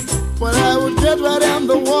 when I would get right in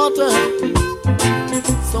the water,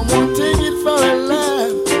 someone take it for a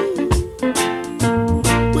laugh.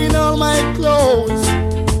 With all my clothes,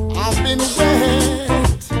 I've been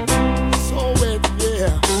wet, so wet,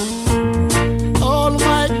 yeah. All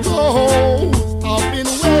my clothes, I've been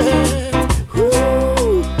wet.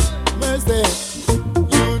 Woo, mercy.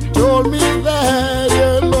 You told me that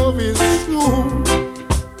your love is true,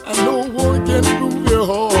 and no one can prove your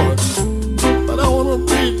heart. But I wanna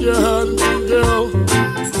break your heart, girl.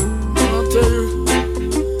 I'll tell you,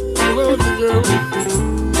 I love you, girl.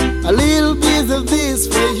 A little piece of this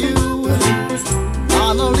for you,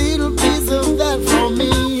 and a little piece of that for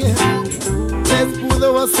me. Let's put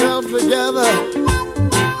ourselves together.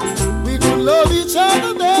 We could love each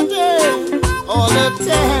other better all the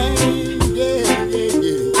time, yeah, yeah, yeah,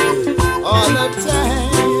 yeah. All the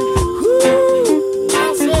time. Woo,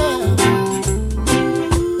 myself.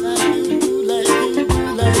 Like you do, like you do,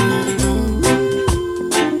 like you do.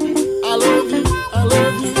 I love you, I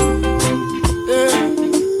love you. Yeah,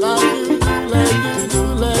 like you do, like you do,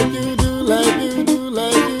 like you do, like you do,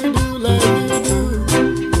 like you do, like you do.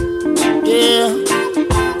 Yeah.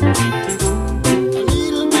 A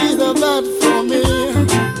little piece of that for me,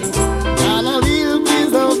 and a little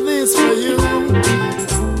piece of this for you.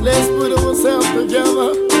 Let's put ourselves together.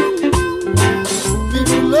 We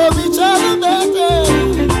can love each other better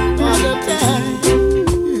all the time.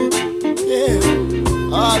 Yeah,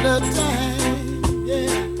 all the time.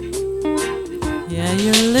 Yeah. Yeah,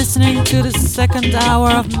 you're listening to the second hour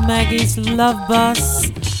of Maggie's Love Bus.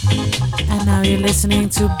 And now you're listening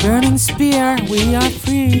to Burning Spear, We Are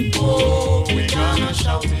Free. Oh, we're gonna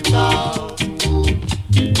shout it out.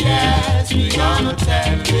 Yes, we're gonna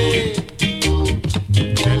tell it.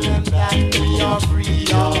 Tell them that we are free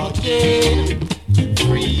again.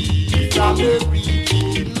 Free from the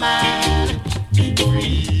wicked man.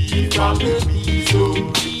 Free from the misery.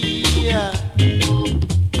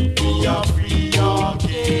 We are free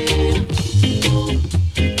again.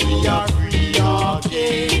 We are free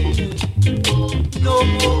again. No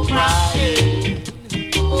more crying.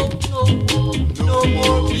 Oh, no. No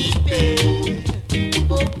more weeping.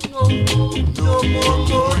 Oh, no. No more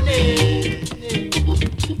mourning.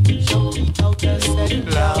 Shout it out and say it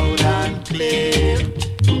loud and clear.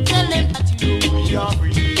 Tell them that you know we are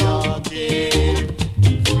free again.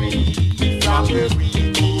 Free from the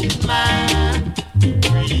wicked man.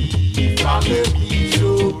 Free from the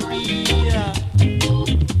misery.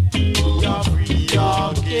 We are free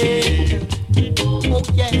again. Oh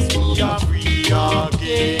yes, we are free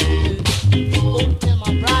again. Go tell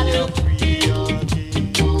my brother, free again.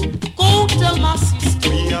 Go tell my sister,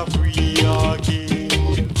 we are free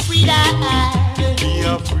again. Free that, we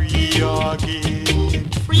are free again.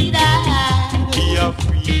 Free that, we are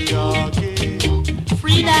free again.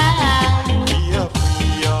 Free that, we are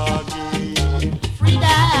free again. Free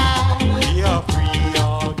that, we are free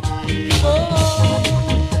again. Oh.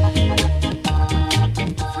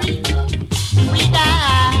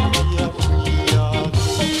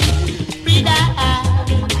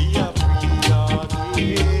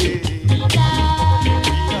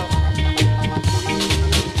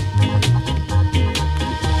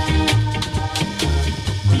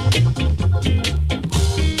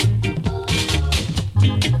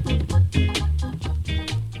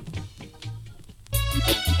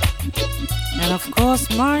 And of course,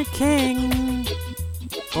 Mark King,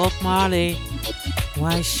 Bob Marley,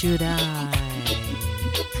 Why Should I?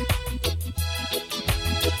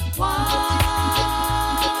 Why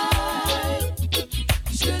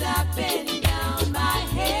should I bend down my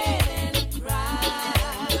head and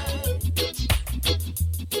cry?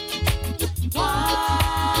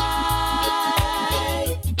 Why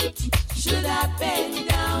should I bend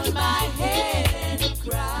down my head and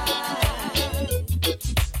cry?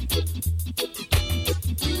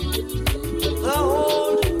 The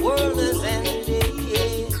whole world is ending.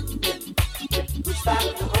 Looks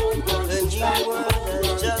like the whole world, the new world has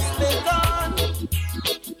just begun.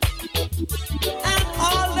 And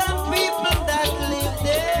all the people that live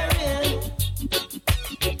therein,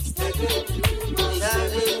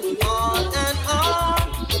 standing on and on.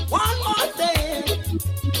 One more thing,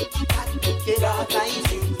 got to get what I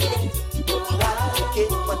see, got to get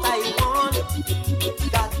what I want,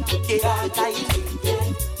 got to get what I see.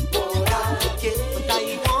 Get what I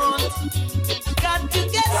want. Got to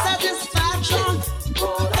get satisfaction.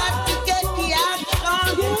 Got to get the action.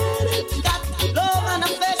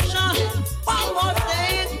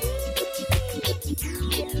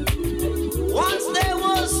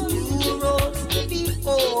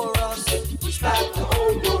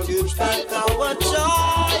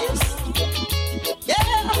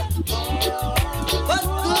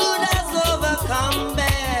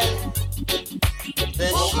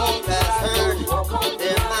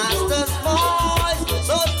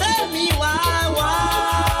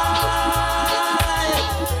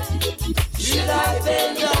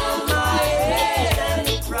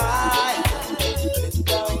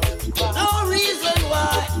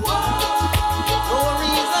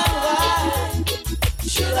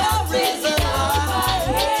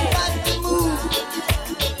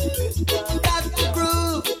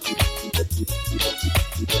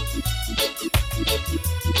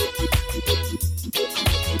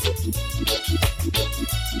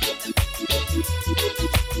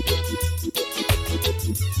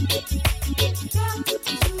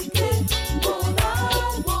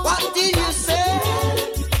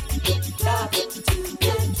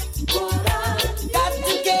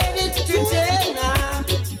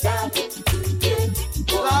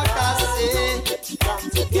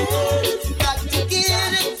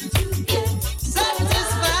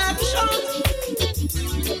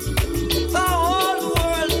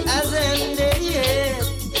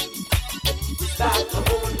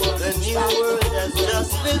 new world has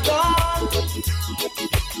just begun.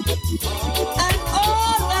 And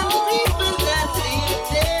all them people that live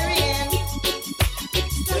therein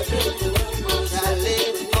shall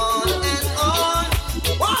live on and on.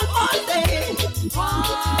 One more day. Why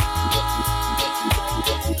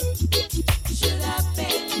should I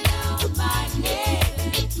bend down my head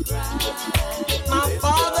and cry? My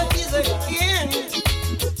father is a king.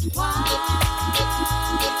 Why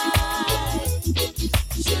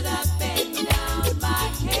should I bend down my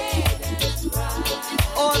head and cry?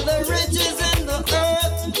 All the riches in the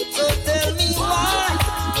earth, so tell me why.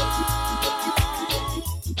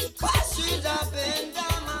 Why should I bend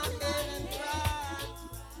down my head and cry?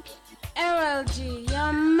 LG,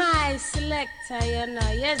 you're my selector, you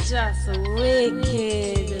know, you're just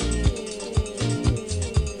wicked.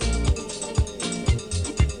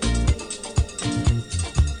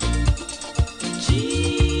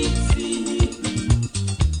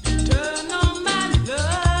 Turn on my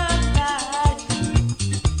love light,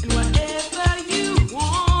 and whatever you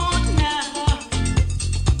want now,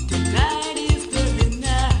 tonight is the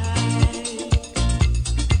night.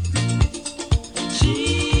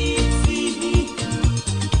 Gypsy,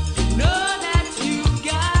 know that you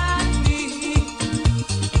got me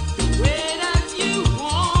the way that you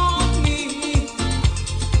want me.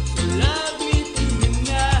 Love me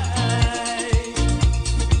tonight.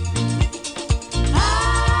 I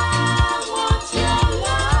want your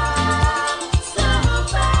love so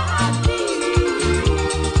badly.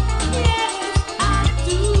 Yes, I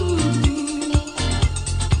do.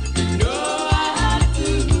 You know I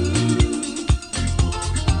do.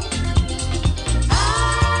 I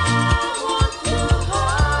want to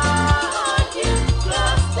hold you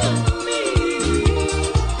close to me.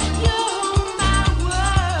 You're my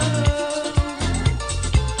world,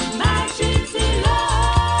 my gypsy love.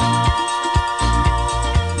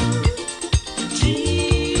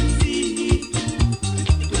 Gypsy,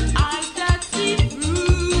 eyes that see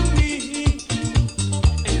through me,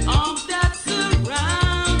 and arms that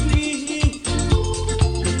surround me,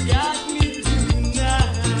 got me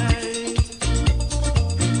tonight.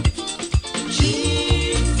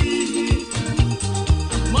 Gypsy,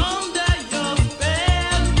 I'm under your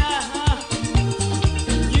spell now.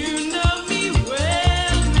 You know me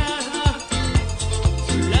well now.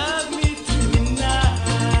 Love me tonight.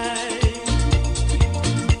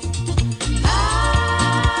 I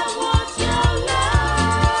want your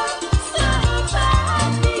love so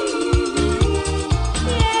badly.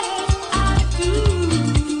 Yes, I do.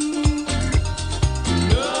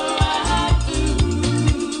 No, I do.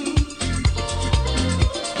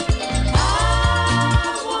 I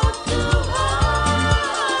want to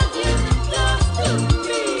hold you close to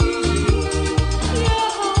me.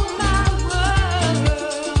 You're my world,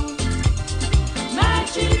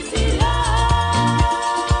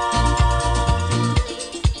 my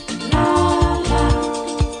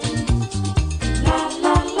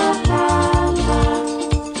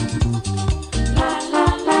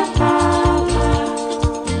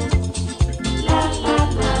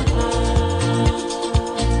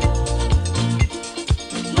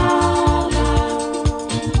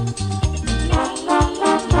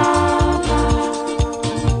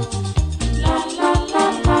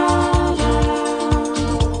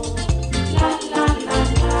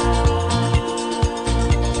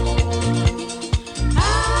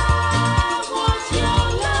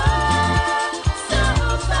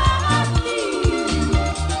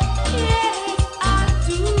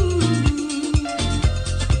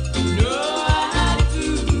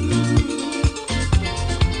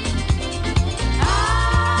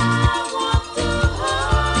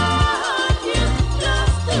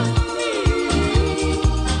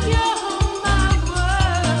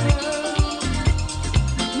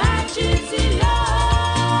gypsy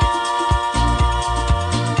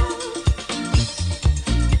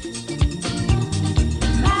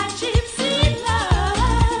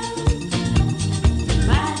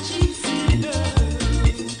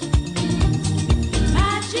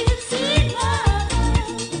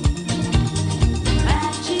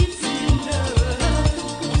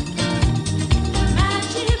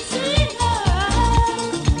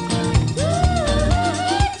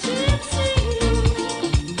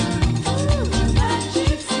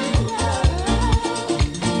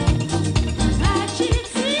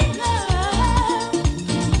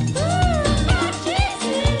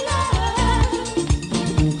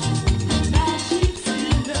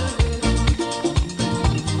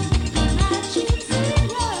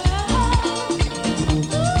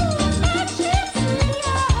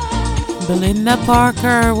Belinda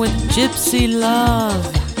Parker with Gypsy Love.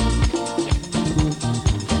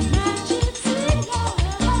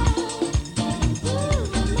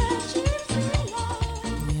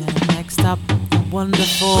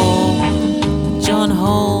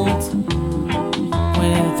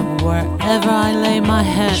 my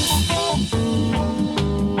head.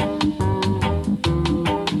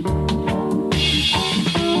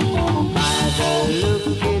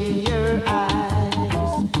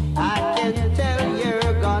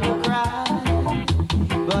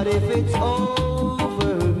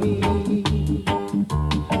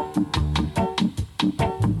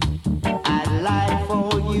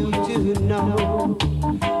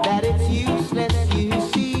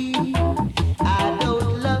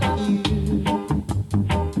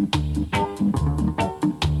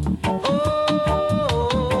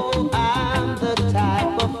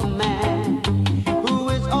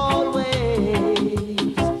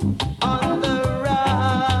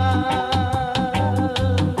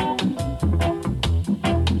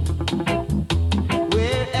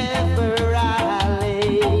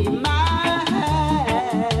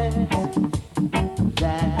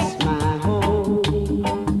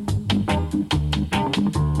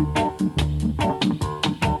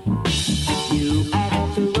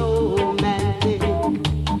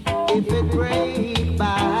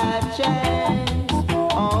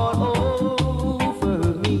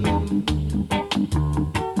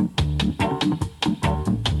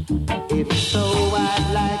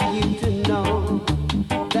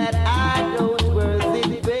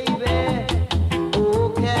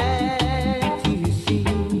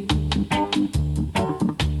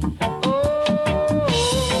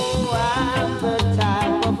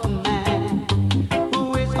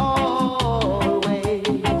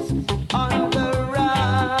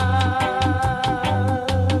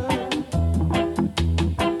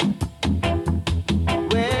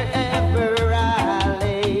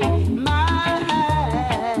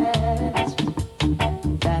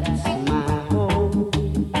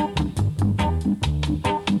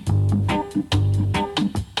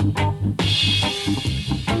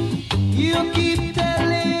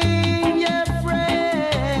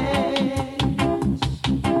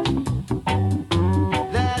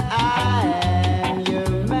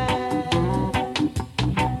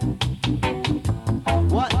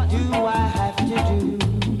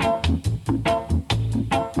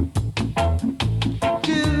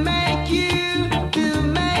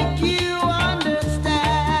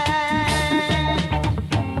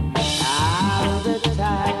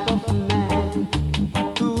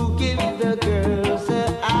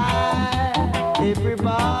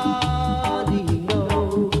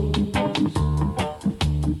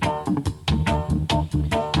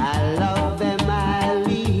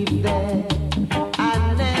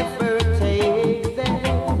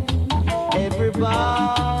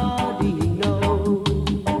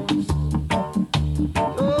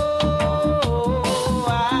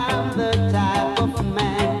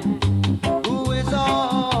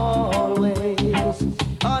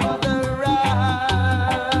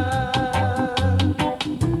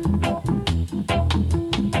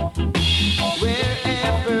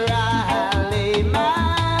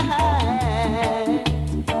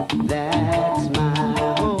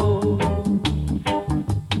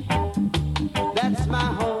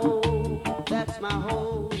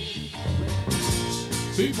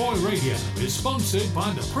 Sponsored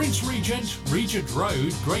by the Prince Regent, Regent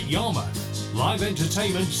Road, Great Yarmouth. Live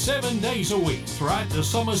entertainment 7 days a week throughout the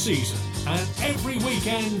summer season and every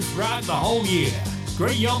weekend throughout the whole year.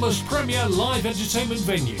 Great Yarmouth's premier live entertainment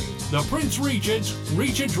venue, the Prince Regent,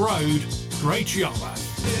 Regent Road, Great Yarmouth.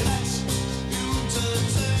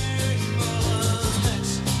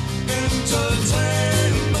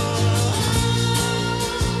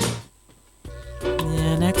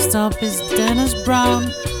 Yeah, next up is Dennis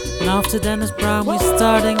Brown. And after Dennis Brown, we're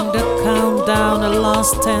starting the countdown, the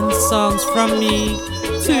last 10 songs from me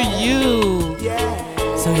to you.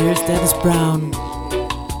 So here's Dennis Brown.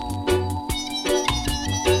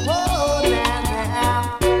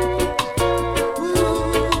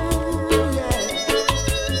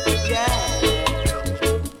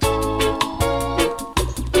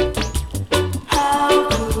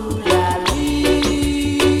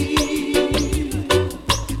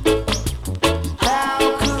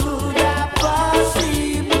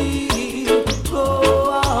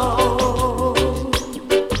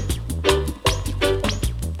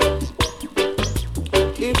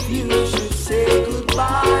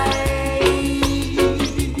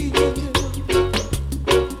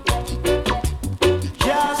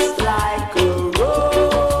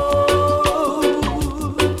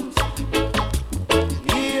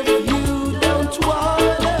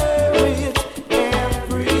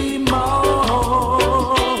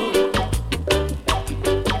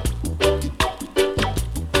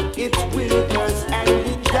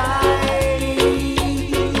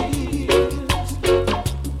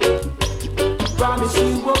 Promise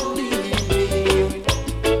you won't leave me.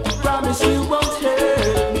 Promise you won't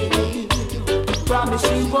hurt me. Promise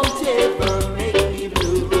you won't ever make me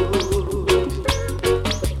blue.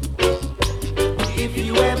 If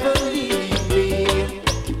you ever leave me,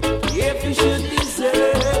 if you should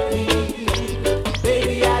desert me,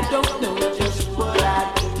 baby, I don't know just what I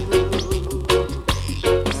do.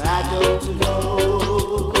 I don't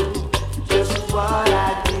know just what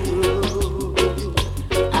I do.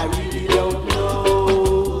 I really don't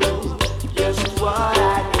know just what I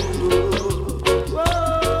do. Whoa.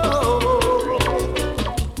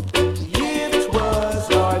 It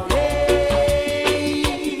was our day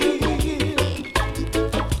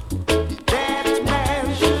that man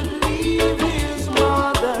should leave his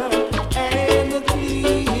mother and the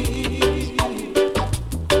key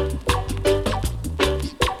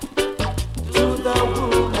to the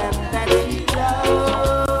woman that he loves.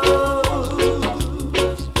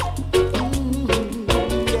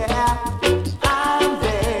 Yeah, I'm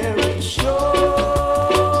very sure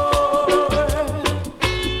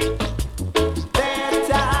that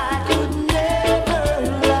I could never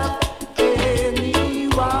love anyone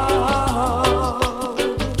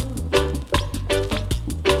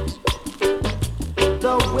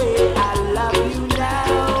the way I love you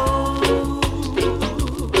now.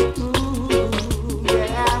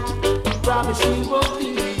 Yeah, promise you won't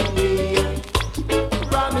leave me.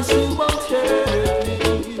 Promise you won't hurt me.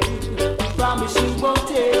 Promise you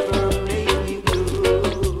won't ever make me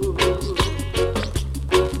blue.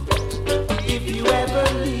 If you ever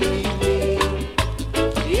leave me,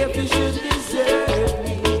 if you should desert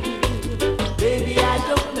me, baby, I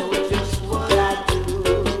don't know just what I do.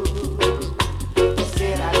 I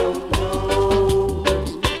said I don't know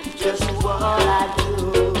just what I do.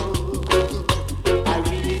 I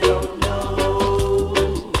really don't know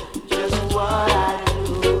just what I do.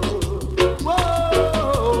 Whoa.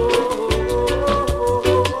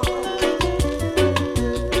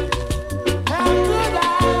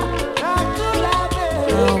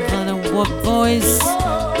 Oh, but what voice?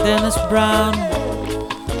 Dennis Brown.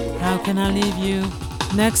 How can I leave you?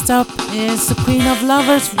 Next up is the Queen of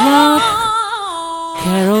Lovers Rock,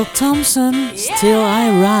 Carol Thompson. Still I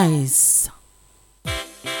Rise.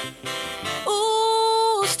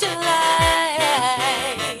 Ooh, still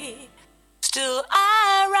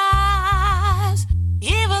I rise,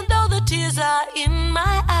 even though the tears are in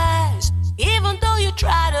my eyes, even though you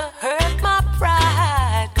try to hurt my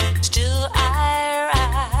pride. Still I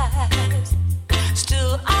rise,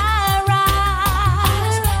 still I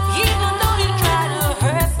rise, even though you try to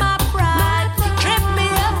hurt my pride, trip me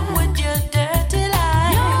up with your dirty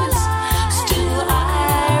lies. Still I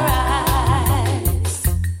rise.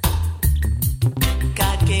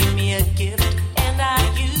 God gave me a gift and I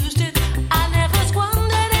used it. I never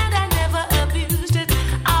squandered and I never abused it.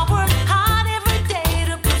 I worked hard every day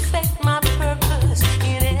to perfect my purpose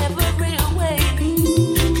in every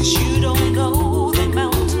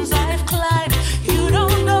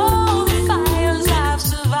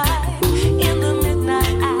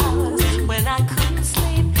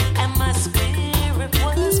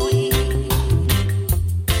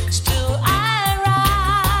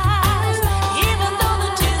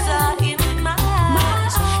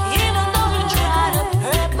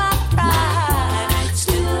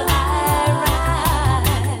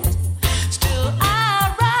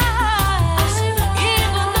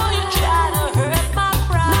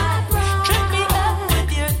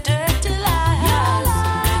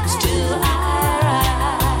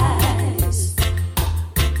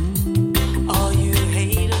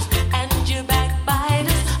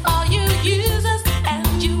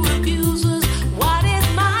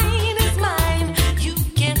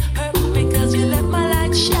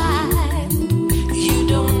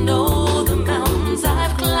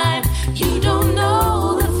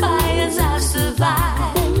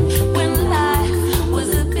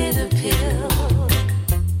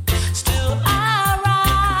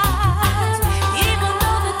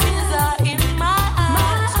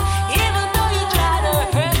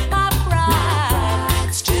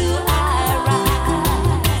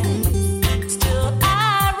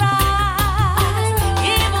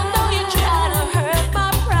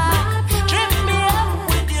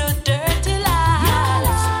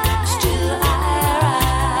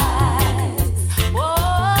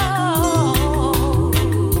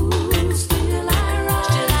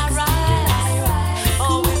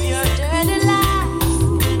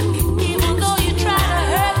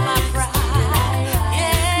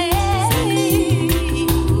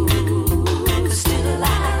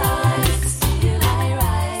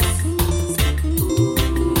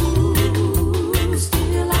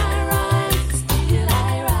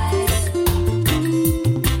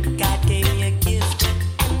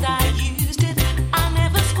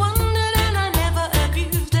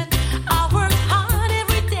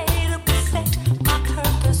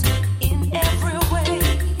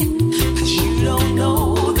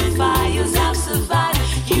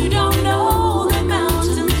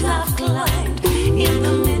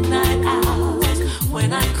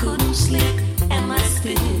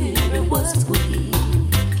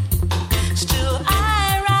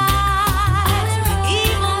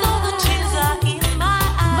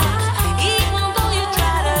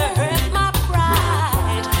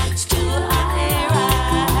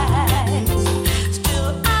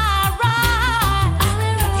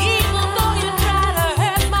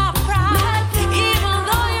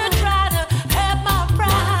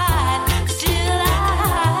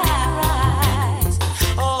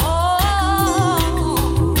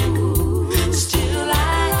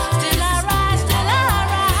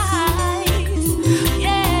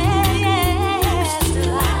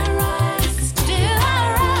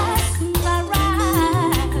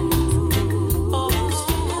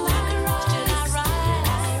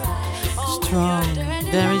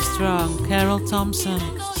Carol Thompson,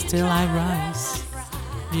 Still I Rise.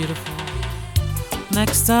 Beautiful.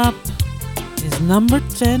 Next up is number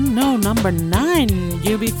 9,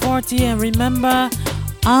 UB40. And remember,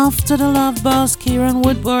 After the Love Bus, Kieran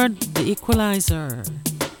Woodward, The Equalizer.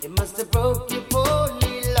 It must have broke your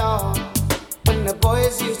poorly law when the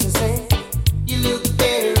boys used to say, you look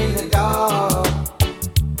there in the dark.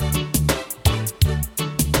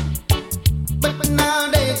 But now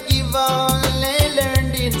they give all they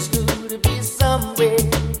learned in school to be somewhere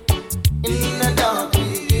in the dark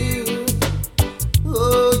with you.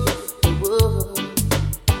 Oh, yes, they would.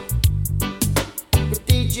 The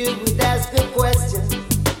teacher would ask a question,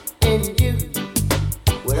 and you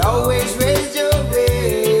would always raise your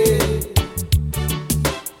head.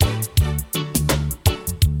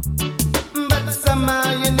 But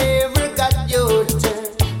somehow you never got your turn.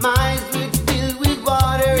 My eyes would fill with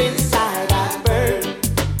water inside, I burn.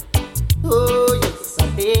 Oh, yes, I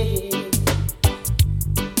did.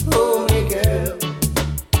 Oh, my girl,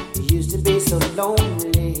 you used to be so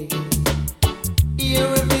lonely.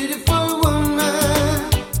 You're a beautiful woman.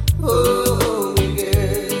 Oh, my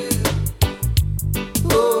girl.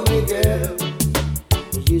 Oh, my girl,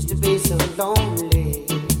 you used to be so lonely.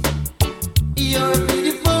 You're a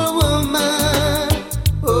beautiful woman.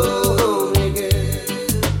 Oh, my girl.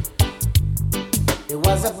 There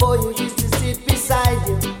was a boy who used to sit beside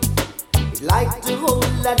you. He liked to hold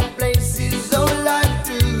that places all I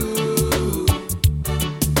do.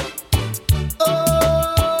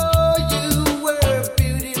 Oh, you were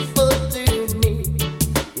beautiful to me.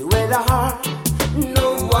 You had a heart no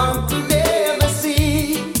one could ever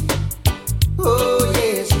see. Oh,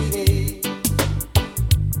 yes, you did.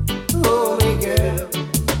 Oh, my girl,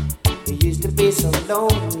 you used to be so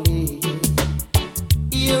lonely.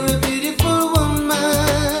 You're a beautiful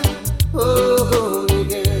woman. Oh, my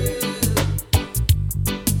girl,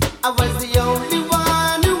 I was the only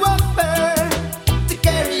one who offered to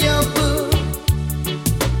carry your book,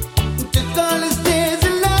 took all the tears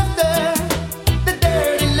and laughter, the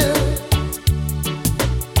dirty look.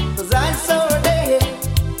 'Cause I saw they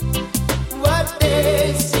what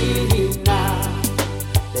they see now.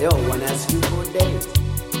 They all wanna ask you for dates.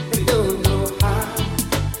 They don't know how.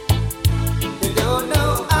 They don't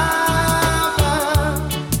know how.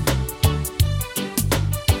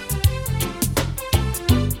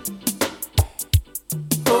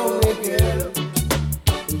 Oh, my girl,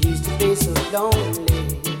 you used to be so lonely.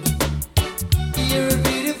 You're a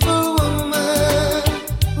beautiful woman.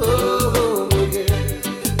 Oh, my girl.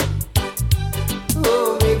 Oh,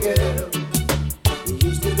 my girl, you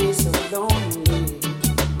used to be so lonely.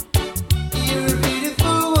 You're a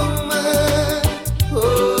beautiful woman.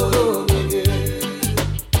 Oh, my girl.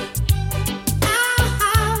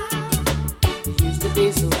 You used to be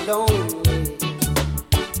so lonely.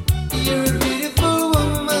 You're a beautiful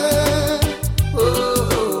woman.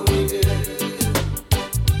 Oh, my girl.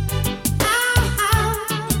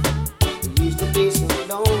 You used to be so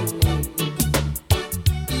lonely.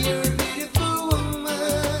 You're a beautiful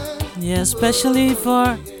woman. Yeah, especially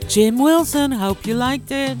for Jim Wilson. Hope you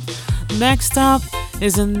liked it. Next up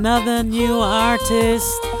is another new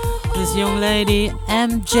artist. This young lady,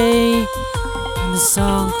 MJ, and a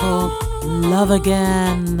song called Love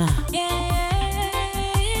Again.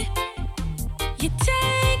 You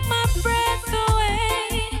take my breath away,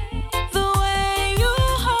 the way you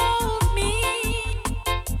hold me.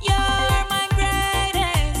 You're my great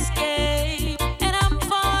escape, and I'm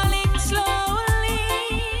falling slowly.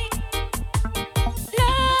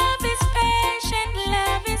 Love is patient,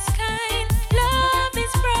 love is kind, love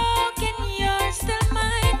is broken, you're still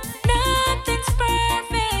mine. Nothing's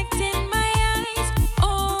perfect in my eyes,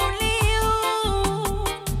 only you.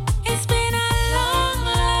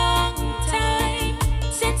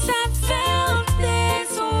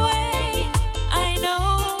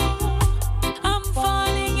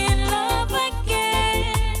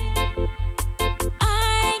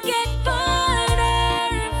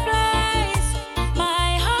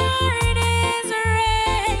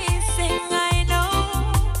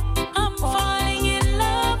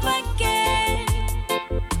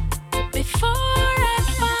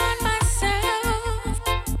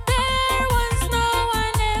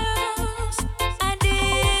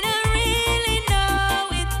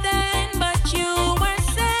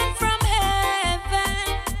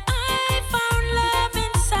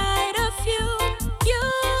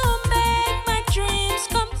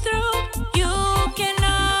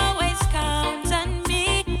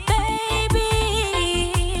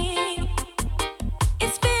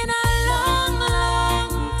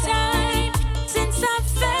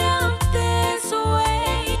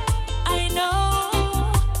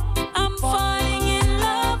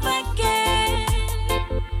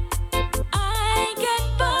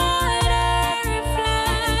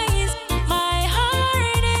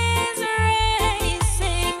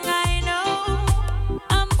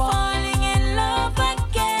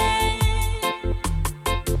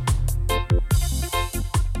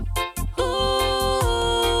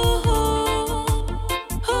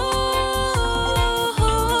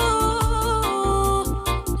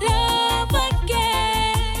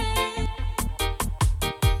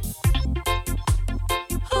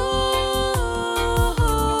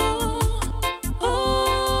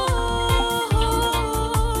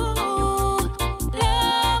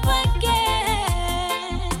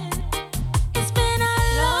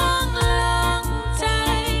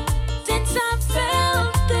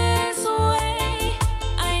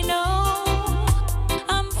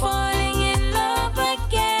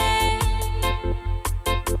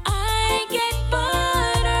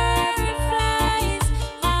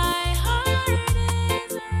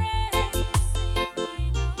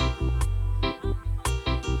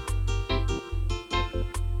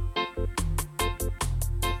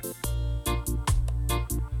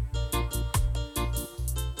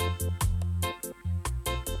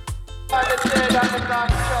 the stage and the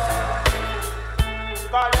control.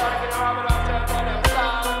 Call you out, give them a bit of time for them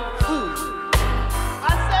sound.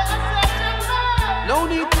 I said, No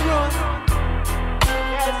need to run.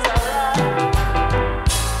 yes, alright.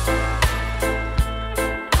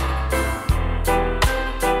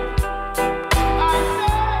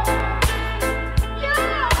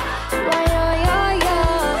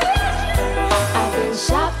 I've been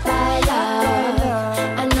shot by love.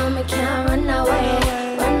 I know me can't run away,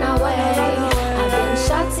 run away. I've been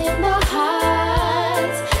shot in the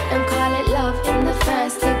heart. Them call it love in the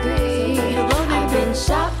first degree. I've been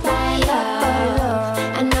shot by love.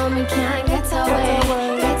 I know me can't get away,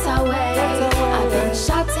 get away. I've been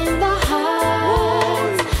shot in the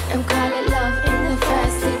heart. Them call it love in the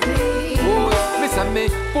first degree. Listen me,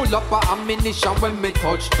 pull up a ammunition when me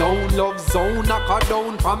touch down. Love zone, knock her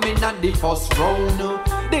down from in at the first round.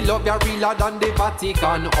 The love ya realer than the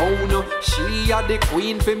Vatican own. She a the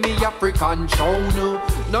queen for me African throne.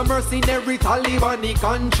 No mercenary Taliban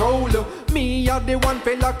control. Me a the one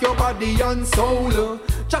for lock your body and soul.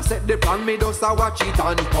 Just set the plan, me just a watch it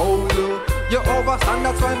unfold. You overstand,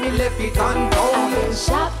 that's why me left it untold. I've been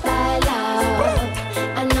shot by love.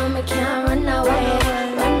 I know me can't run away,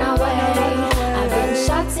 run away. I've been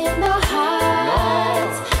shot in the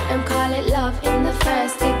heart. Them call it love in the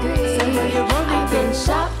first degree. I've been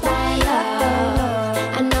shot by love.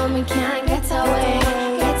 I know me can't get away,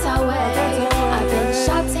 get away. I've been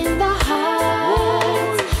shot in the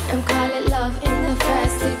heart. Them call it love in the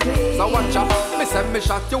first degree. So watch out, me say me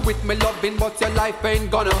shot you with me loving, but your life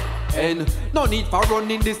ain't gonna end. No need for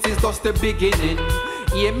running, this is just the beginning.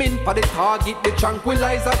 Aiming for the target, the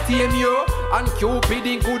tranquilizer tame you. And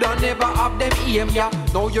Cupid coulda never have them aim ya.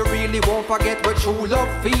 Now you really won't forget what true love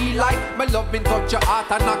feel like. My love been touch your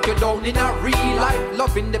heart and knock you down in a real life.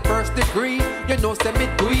 Love in the first degree, you know say me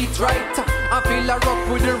do it right. I feel a rock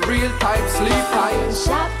with the real type, sleep tight.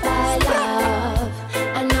 Shot by love.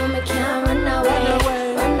 I know me can't run away,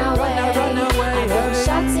 run away. I've been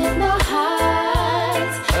shot in the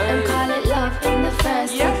heart. Them call it love in the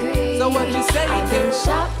first degree. So what you say? I've been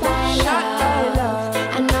shot by love.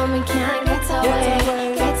 I know me can't get away,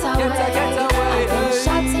 get away. I've been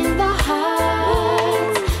shot in the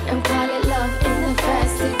heart. Them call it love in the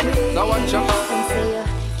first degree. So what you Them say you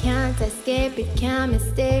can't escape it, can't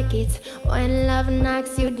mistake it. When love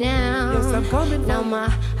knocks you down. Yes, I'm coming. Now my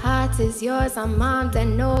heart is yours, I'm armed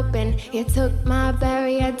and open. You took my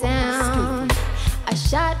barrier down. I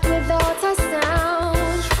shot without a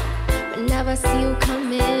sound, but never see you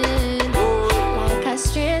coming. Like a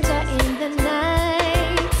stranger in the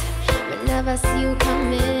night, but never see you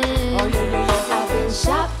coming. I've been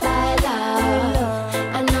shot by love.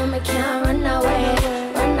 I know me can't run away,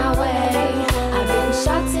 run away. I've been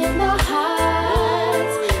shot in the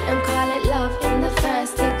heart. Them call it love in the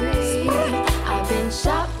first degree. I've been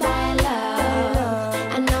shot by love.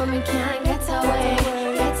 I know me can't get away,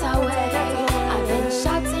 get away. I've been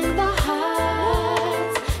shot in the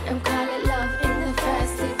heart. Them call it love in the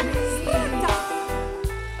first degree.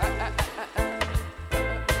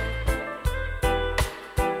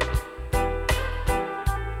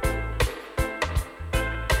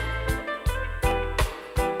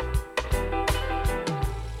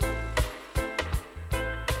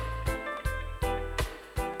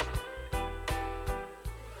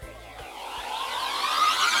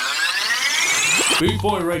 Boot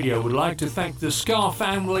Boy Radio would like to thank the Ska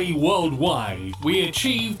family worldwide. We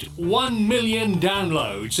achieved 1 million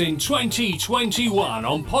downloads in 2021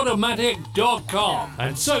 on Podomatic.com.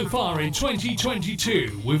 And so far in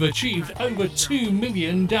 2022, we've achieved over 2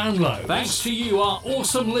 million downloads. Thanks to you, our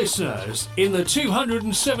awesome listeners, in the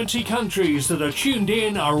 270 countries that are tuned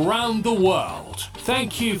in around the world.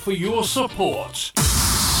 Thank you for your support.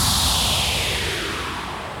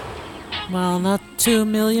 Well, not 2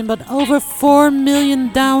 million, but over 4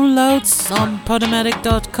 million downloads on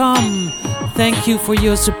Podomatic.com. Thank you for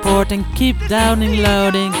your support and keep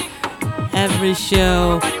downloading every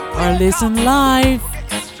show or listen live.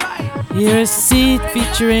 Here's Seed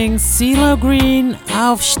featuring CeeLo Green,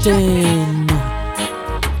 Aufstehen.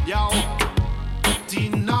 Die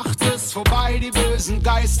Nacht ist vorbei, die bösen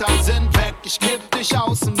Geister sind weg. Ich kipp dich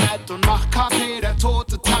aus dem Bett und mach Kaffee, der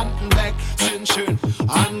tote Tanten weg. Sind schön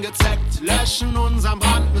angezeckt, löschen unseren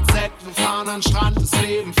Brand mit Sekt. Wir fahren an den Strand, das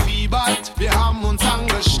Leben fiebert, wir haben uns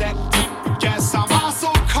angesteckt. Gestern war's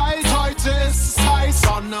so kalt, heute ist es heiß.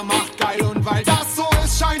 Sonne macht geil und weil das so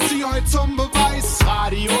ist, scheint sie heute zum Beweis.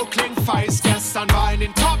 Radio klingt feist, gestern war in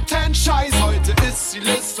den Top 10 Scheiß. Heute ist die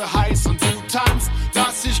Liste heiß und du tanzt,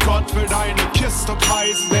 dass ich Gott für deine Kiste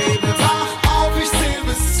preisen. Baby, wach auf, ich zähl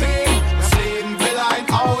bis 10. Das Leben will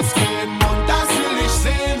ein ausgeben und das will ich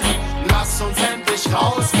sehen. Lass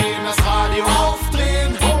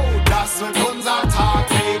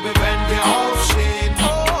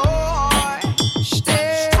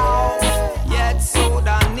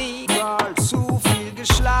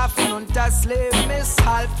das Leben ist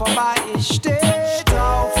halt vorbei. Ich steh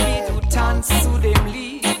drauf, wie du tanzt zu dem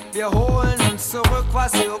Lied. Wir holen uns zurück,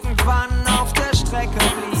 was irgendwann auf der Strecke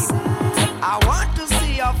blieb. I want to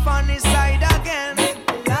see your funny side again.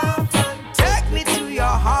 Take me to your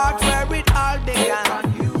heart where it all began.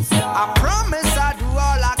 I promise I'll do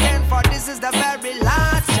all I can, for this is the very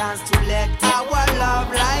last chance to let our love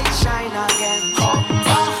light shine again. Komm,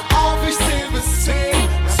 wach auf, ich zähl bis 10.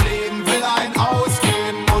 Das Leben will ein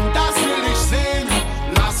Ausgehen und das will ich sehen.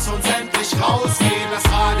 Lass uns endlich rausgehen, das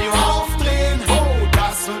Radio aufdrehen. Oh,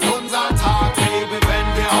 das wird unser Tag, Baby,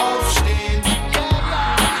 wenn wir aufstehen.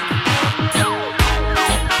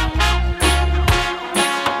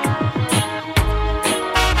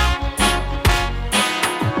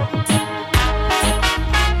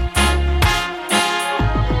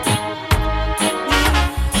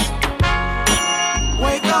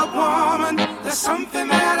 Wake up, woman, there's something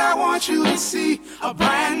that I want you to see. A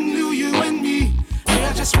brand new you and me.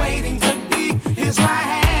 We're just waiting to be. Here's my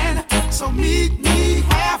hand, so meet me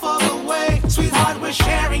half of the way. Sweetheart, we're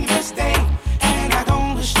sharing this day, and I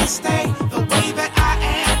don't wish to stay the way that I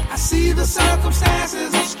am. I see the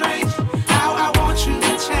circumstances are strange. How I want you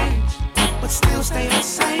to change, but still stay the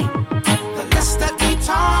same. The less that we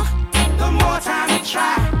talk, the more time we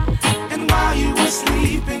try. And while you were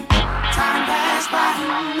sleeping, time passed by.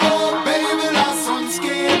 Oh, Baby, lass uns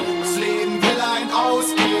gehen. Das Leben will ein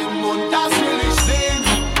Ausgehen und das will ich sehen.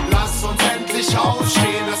 Lass uns endlich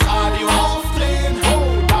aufstehen, das Radio aufdrehen.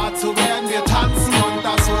 Oh, dazu werden wir tanzen und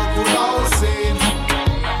das wird gut aussehen.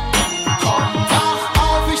 Komm, wach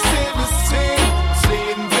auf, ich zähl bis 10. Das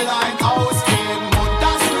Leben will ein Ausgehen und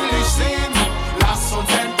das will ich sehen. Lass uns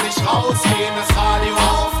endlich rausgehen, das Radio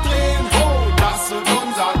aufdrehen. Oh, das wird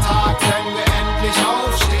unser Tag, wenn wir endlich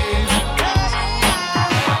aufstehen.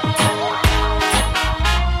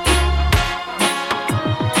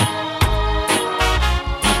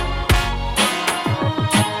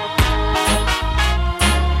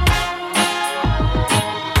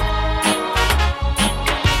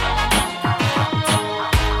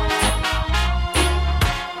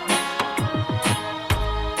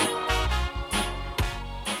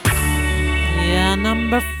 Yeah,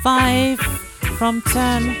 number 5 from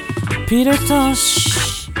 10. Peter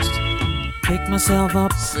Tosh. Pick myself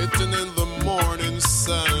up. Sitting in the morning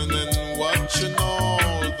sun and watching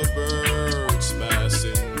all the birds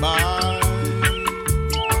passing by.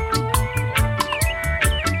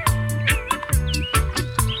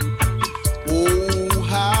 Oh,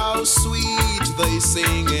 how sweet they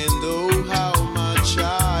sing, and oh, how much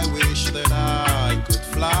I wish that I could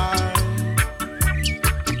fly.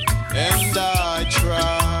 And I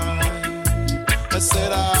tried, I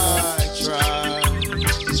said I tried.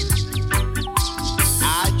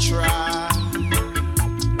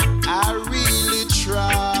 I really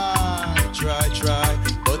try,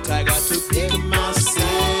 but I got to pick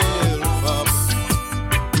myself up,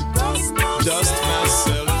 dust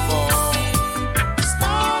myself off,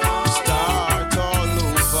 start all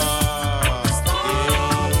over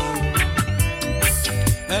again.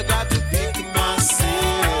 I got to pick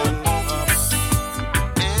myself up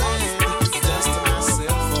and dust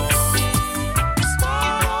myself off,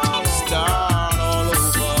 start all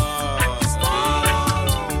over again.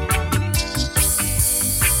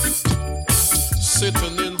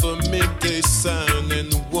 Sitting in the midday sun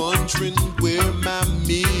and wondering where my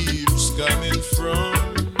meal's coming from.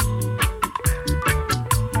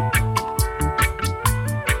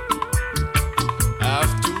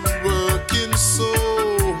 After working so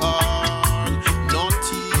hard, not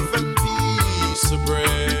even piece of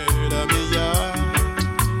bread on me yard.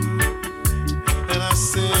 And I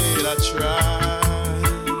said I tried,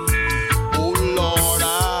 oh Lord,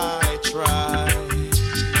 I tried.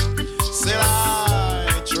 Said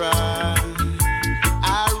I tried,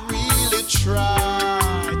 I really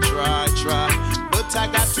tried, but I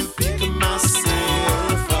got to pick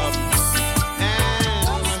myself up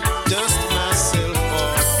and dust myself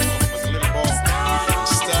off as a little boy,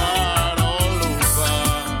 start all over again.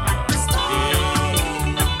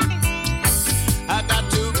 I got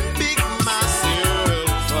to pick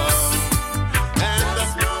myself up and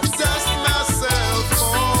dust myself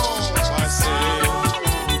off, I said,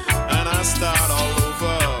 and I start all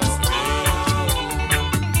over again.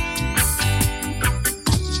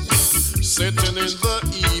 Sitting in the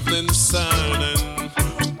evening sun and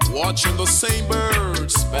watching the same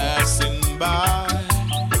birds passing by.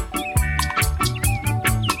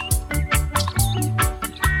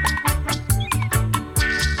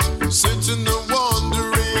 Sitting there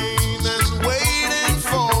wondering and waiting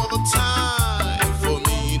for the time for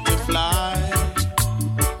me to fly.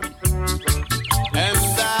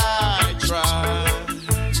 And I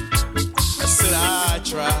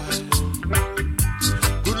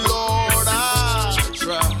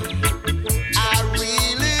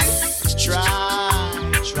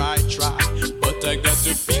got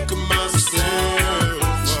to pick myself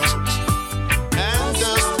up and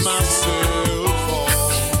dust myself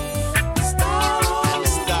off and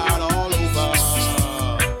start all over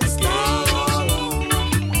again.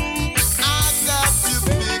 I got to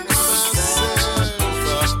pick myself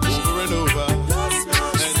up over and over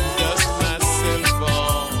and dust myself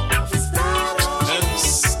off and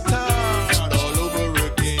start all over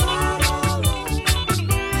again.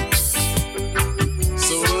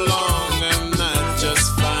 So long and not just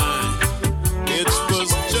fine. It was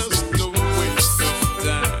just a waste of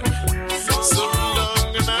time. So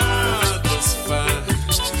long and not just fine.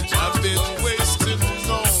 I've been wasting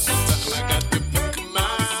all the time. I got to pick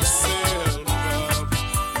myself up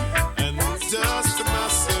and dust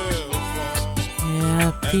myself off.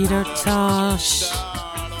 Yeah, Peter Tosh.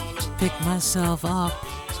 Pick myself up.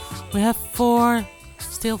 We have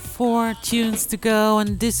still four tunes to go,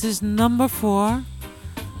 and this is number 4.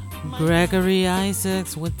 Gregory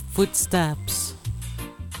Isaacs with Footsteps.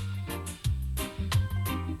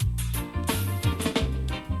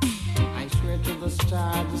 I swear to the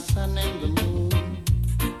stars, the sun and the moon.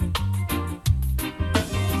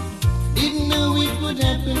 Didn't know it would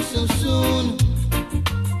happen so soon.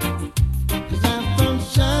 'Cause I found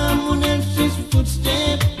someone else's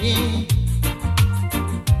footsteps, yeah,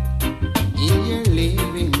 in your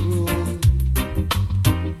living room.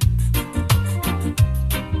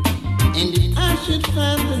 And if I should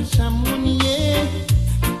find that someone, yeah,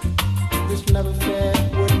 this love affair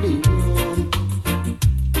would be ruined.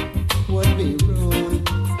 Would be ruined.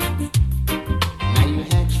 Now you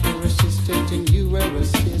asked for assistance and you were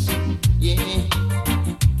assistant, yeah.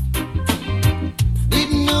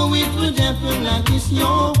 Didn't know it would happen like this,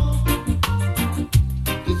 yo.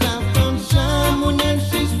 'Cause I found someone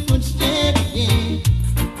else's footsteps, yeah.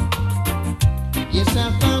 Yes,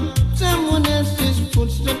 I found someone else's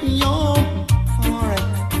footsteps, yo. Alright.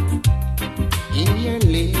 In your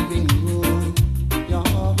living room, yo.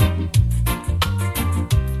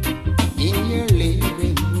 In your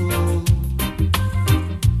living room.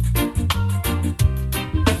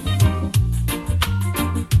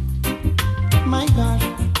 My God.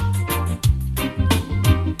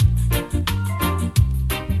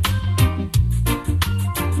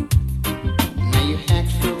 Now you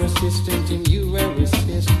asked for assistance and you were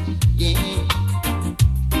assistant, yeah.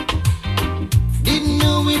 Didn't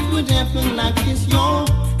know it would happen like this, yo.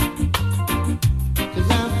 'Cause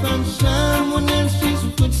I found someone else's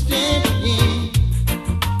footsteps, yeah.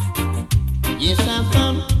 Yes, I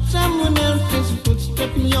found someone else's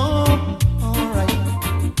footsteps, yo. Alright.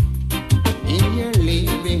 In your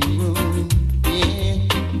living room, yeah.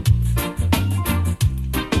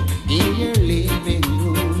 In your living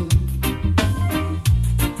room.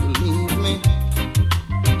 Believe me,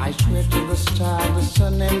 I swear to the star, the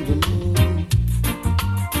sun and the moon.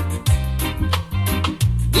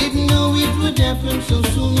 Didn't know it would happen so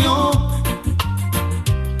soon, yo.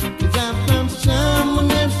 'Cause I found someone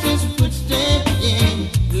else's footsteps, yeah.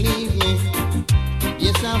 Believe me,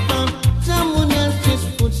 yes, I found someone else's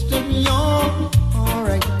footsteps, yo.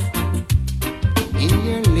 Alright. In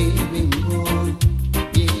your living room,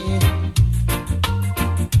 yeah.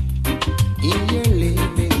 In your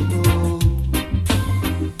living room.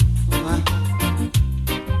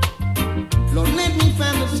 Lord, let me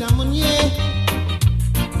find someone, yeah.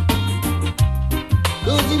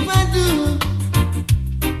 'Cause if I do,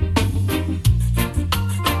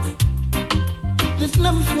 this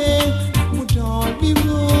love affair would all be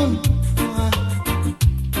ruined.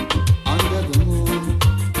 Under the moon,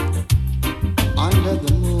 under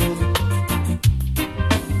the moon,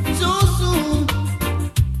 so soon,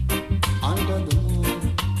 under the moon.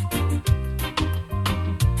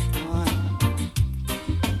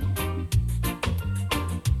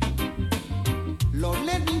 Lord,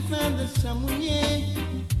 let me find the someone, yeah.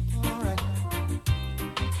 Alright.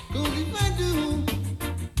 'Cause if I do,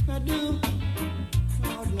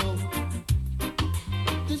 Lord, no,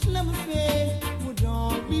 this love affair would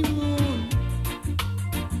all be ruined.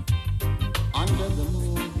 Under the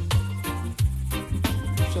moon,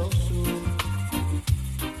 so soon.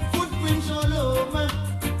 Footprints all over,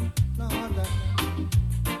 Lord,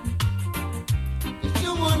 it's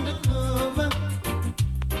so undercover.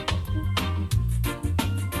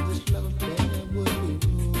 This love affair would be ruined.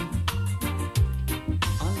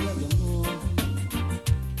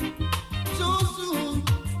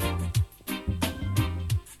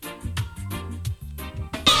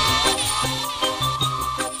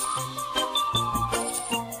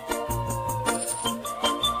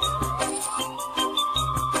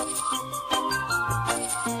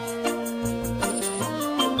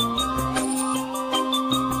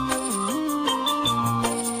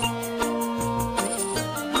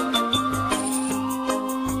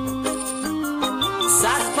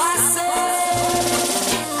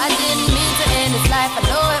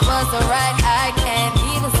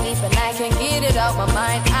 my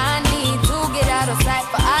mind. I need to get out of sight,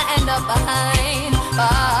 but I end up behind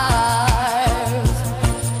bars.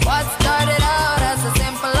 What started out as a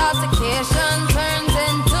simple altercation turns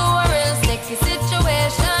into a real sticky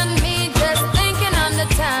situation. Me just thinking on the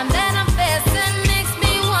time that I'm facing makes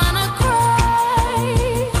me wanna cry.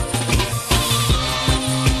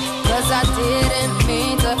 'Cause I didn't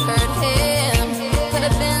mean to hurt him. Could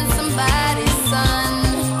have been somebody's son,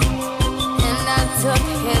 and I took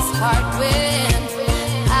his heart when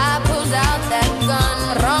I pulled out that gun.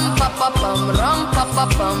 Rum pa pa bum, rum pa pa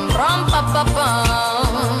bum, rum pa pa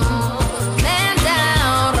bum. Man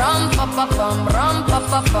down, rum pa pa bum, rum pa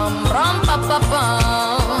pa bum, rum pa pa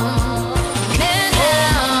bum. Man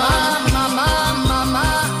down, mama, mama,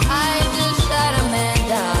 I just shot a man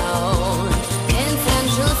down in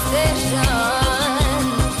Central Station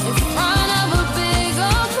in front of a big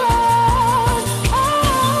old crowd.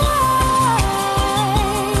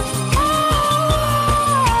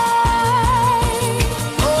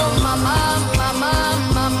 Oh, mama, mama,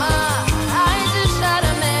 mama, I just shot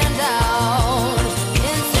a man down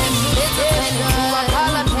in Central Station. I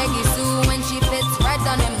call her Peggy Sue when she fits right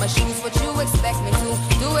down in my shoes. What you expect me to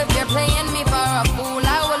do if you're playing me for a fool?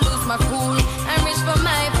 I will lose my cool and reach for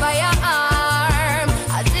my firearm.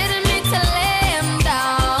 I didn't mean to lay him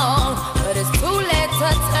down, but it's too late to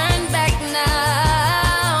turn back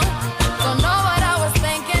now. Don't know what I was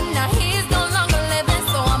thinking, now he's no longer living,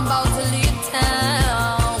 so I'm about to leave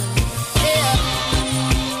town. Yeah,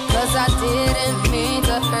 'cause I didn't mean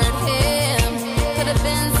to hurt him. Could have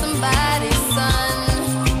been somebody's son,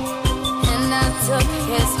 and I took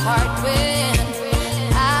his heart when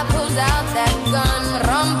I pulled out that gun.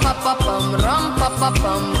 Rum pa pa bum, rum pa pa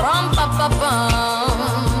bum, rum pa pa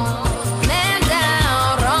bum. Man down,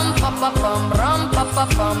 rum pa pa bum, rum pa pa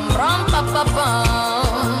bum, rum pa pa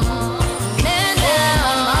bum. Man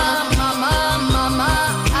down, mama, mama,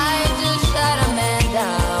 I just shot a man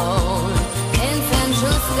down in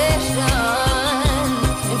Central Station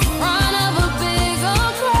in front of a big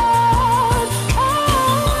old crowd.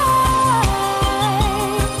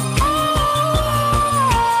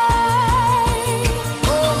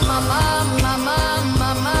 Oh, mama, mama,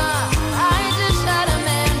 mama, I just shot a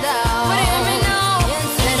man down. But hear me now,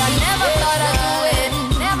 said I never thought I'd do it,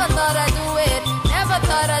 never thought I'd do it, never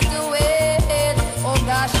thought I'd do it. Oh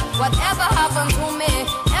gosh, whatever happened to me,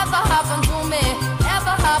 ever happened to me,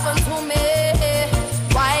 ever happened to me.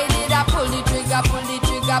 Why did I pull the trigger, pull the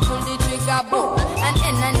trigger, pull the trigger, boom? And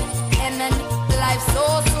end life so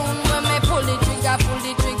soon when me pull the trigger,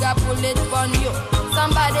 pull it on you.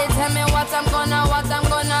 Somebody tell me what I'm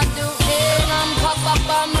gonna do. Hey, ram pa pa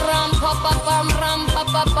bum, ram pa pa bum, ram pa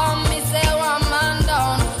pa bum. Me say one man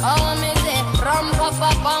down. Oh, me say ram pa pa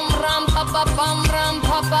bum, ram pa pa bum, ram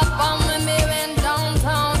pa pa bum. When me went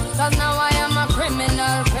downtown, 'cause now I am a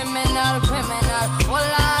criminal. Oh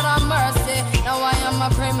Lord of mercy, now I am a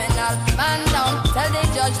criminal. Man down, tell the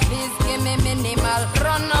judge please give me minimal.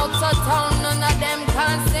 Run out of town, none of them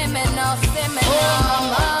can see me now, see me now.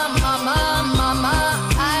 Oh mama, mama,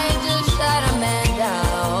 I just shot a man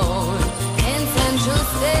down in Central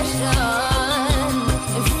Station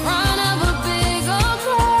in front of a big old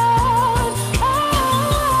crowd.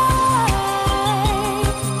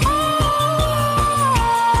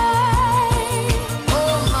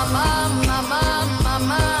 Oh mama, mama,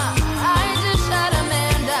 mama, I just shot a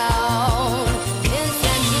man down in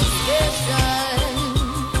Central Station.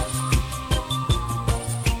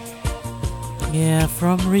 Yeah,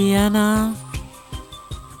 from Rihanna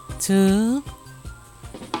to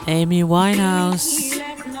Amy Winehouse,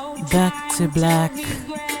 Back to Black.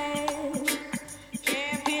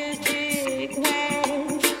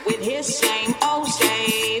 With his same old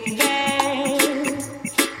same bed.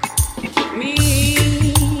 Me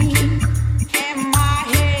and my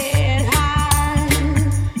head high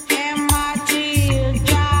and my tears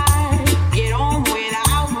dry. Get on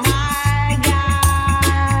without my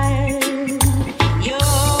guy. You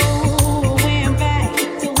went back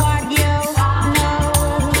to what you know.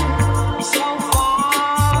 So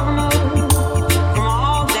far removed from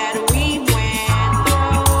all that.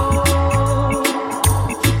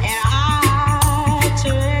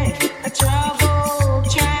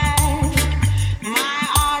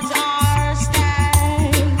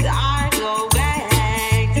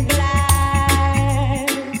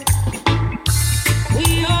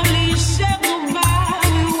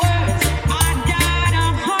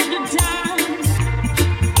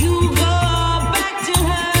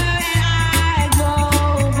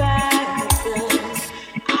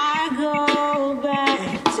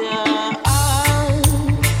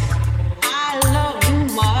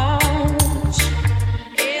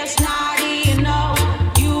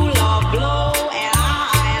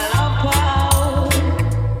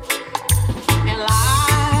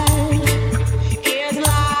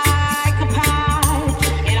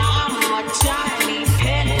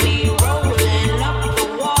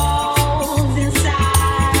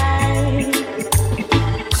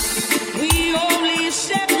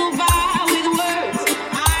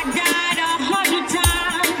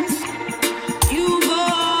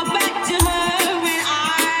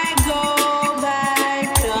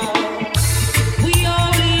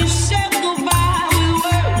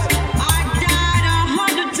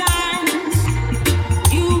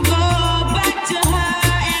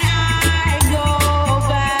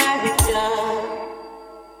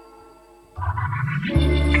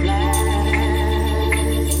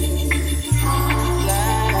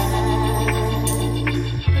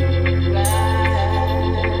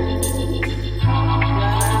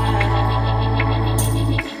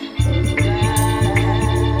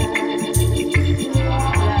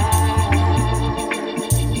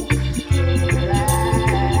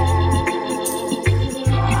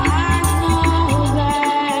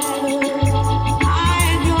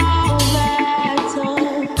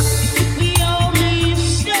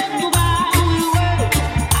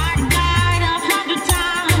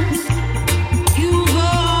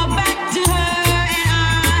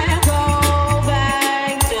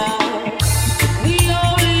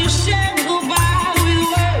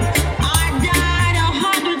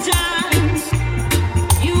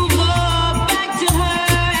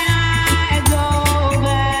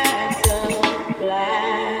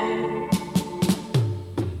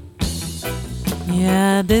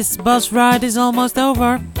 bus ride is almost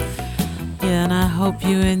over. Yeah, and I hope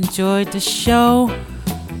you enjoyed the show.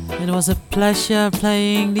 It was a pleasure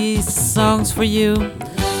playing these songs for you.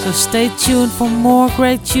 So stay tuned for more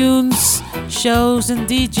great tunes, shows and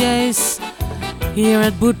DJs here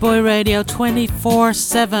at Bootboy Radio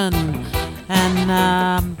 24/7.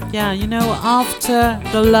 And yeah, you know, after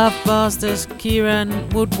the Love Bus, there's Kieran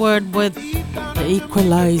Woodward with The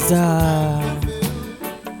Equalizer.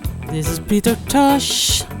 This is Peter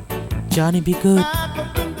Tosh, Johnny Be Good.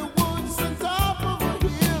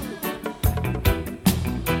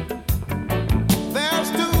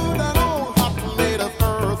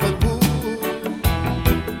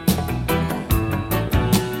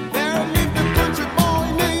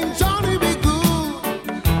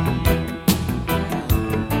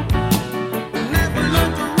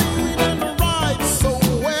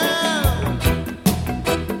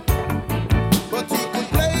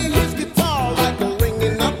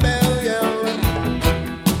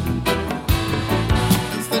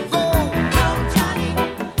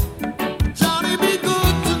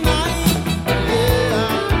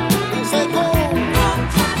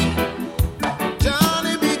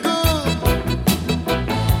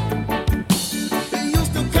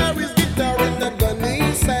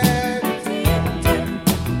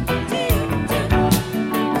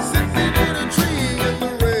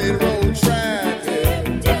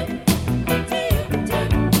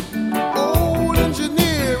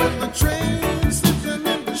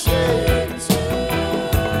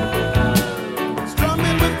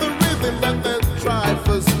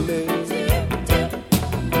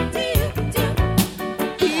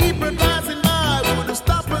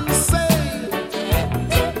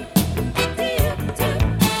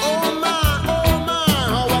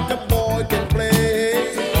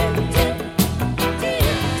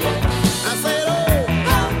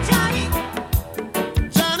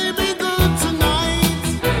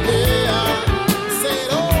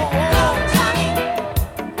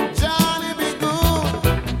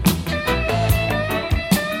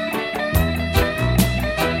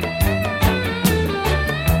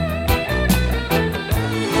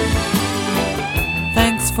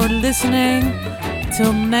 Listening.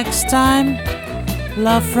 Till next time,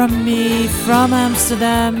 love from me from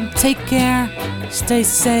Amsterdam. Take care, stay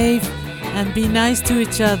safe, and be nice to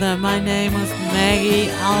each other. My name is Maggie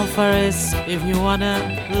Alvarez. If you wanna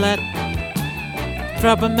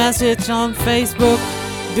drop a message on Facebook,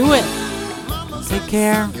 do it. Take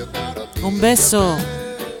care. Un beso.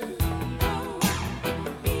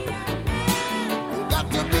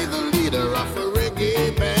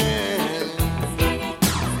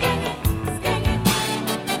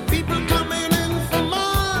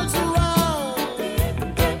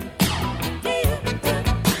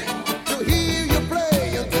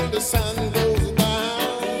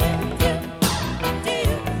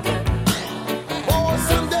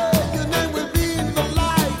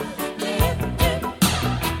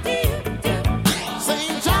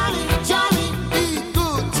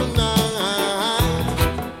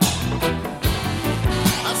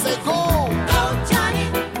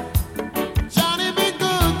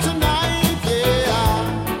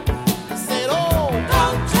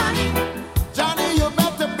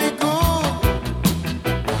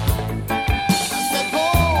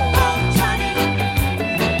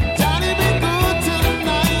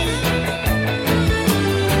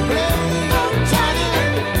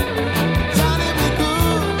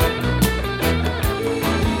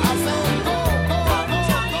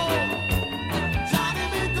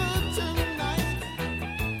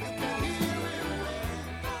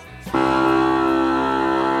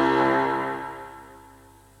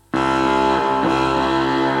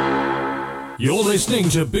 You're listening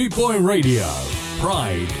to Bootboy Radio.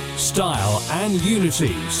 Pride, style and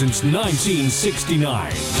unity since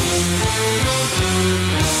 1969.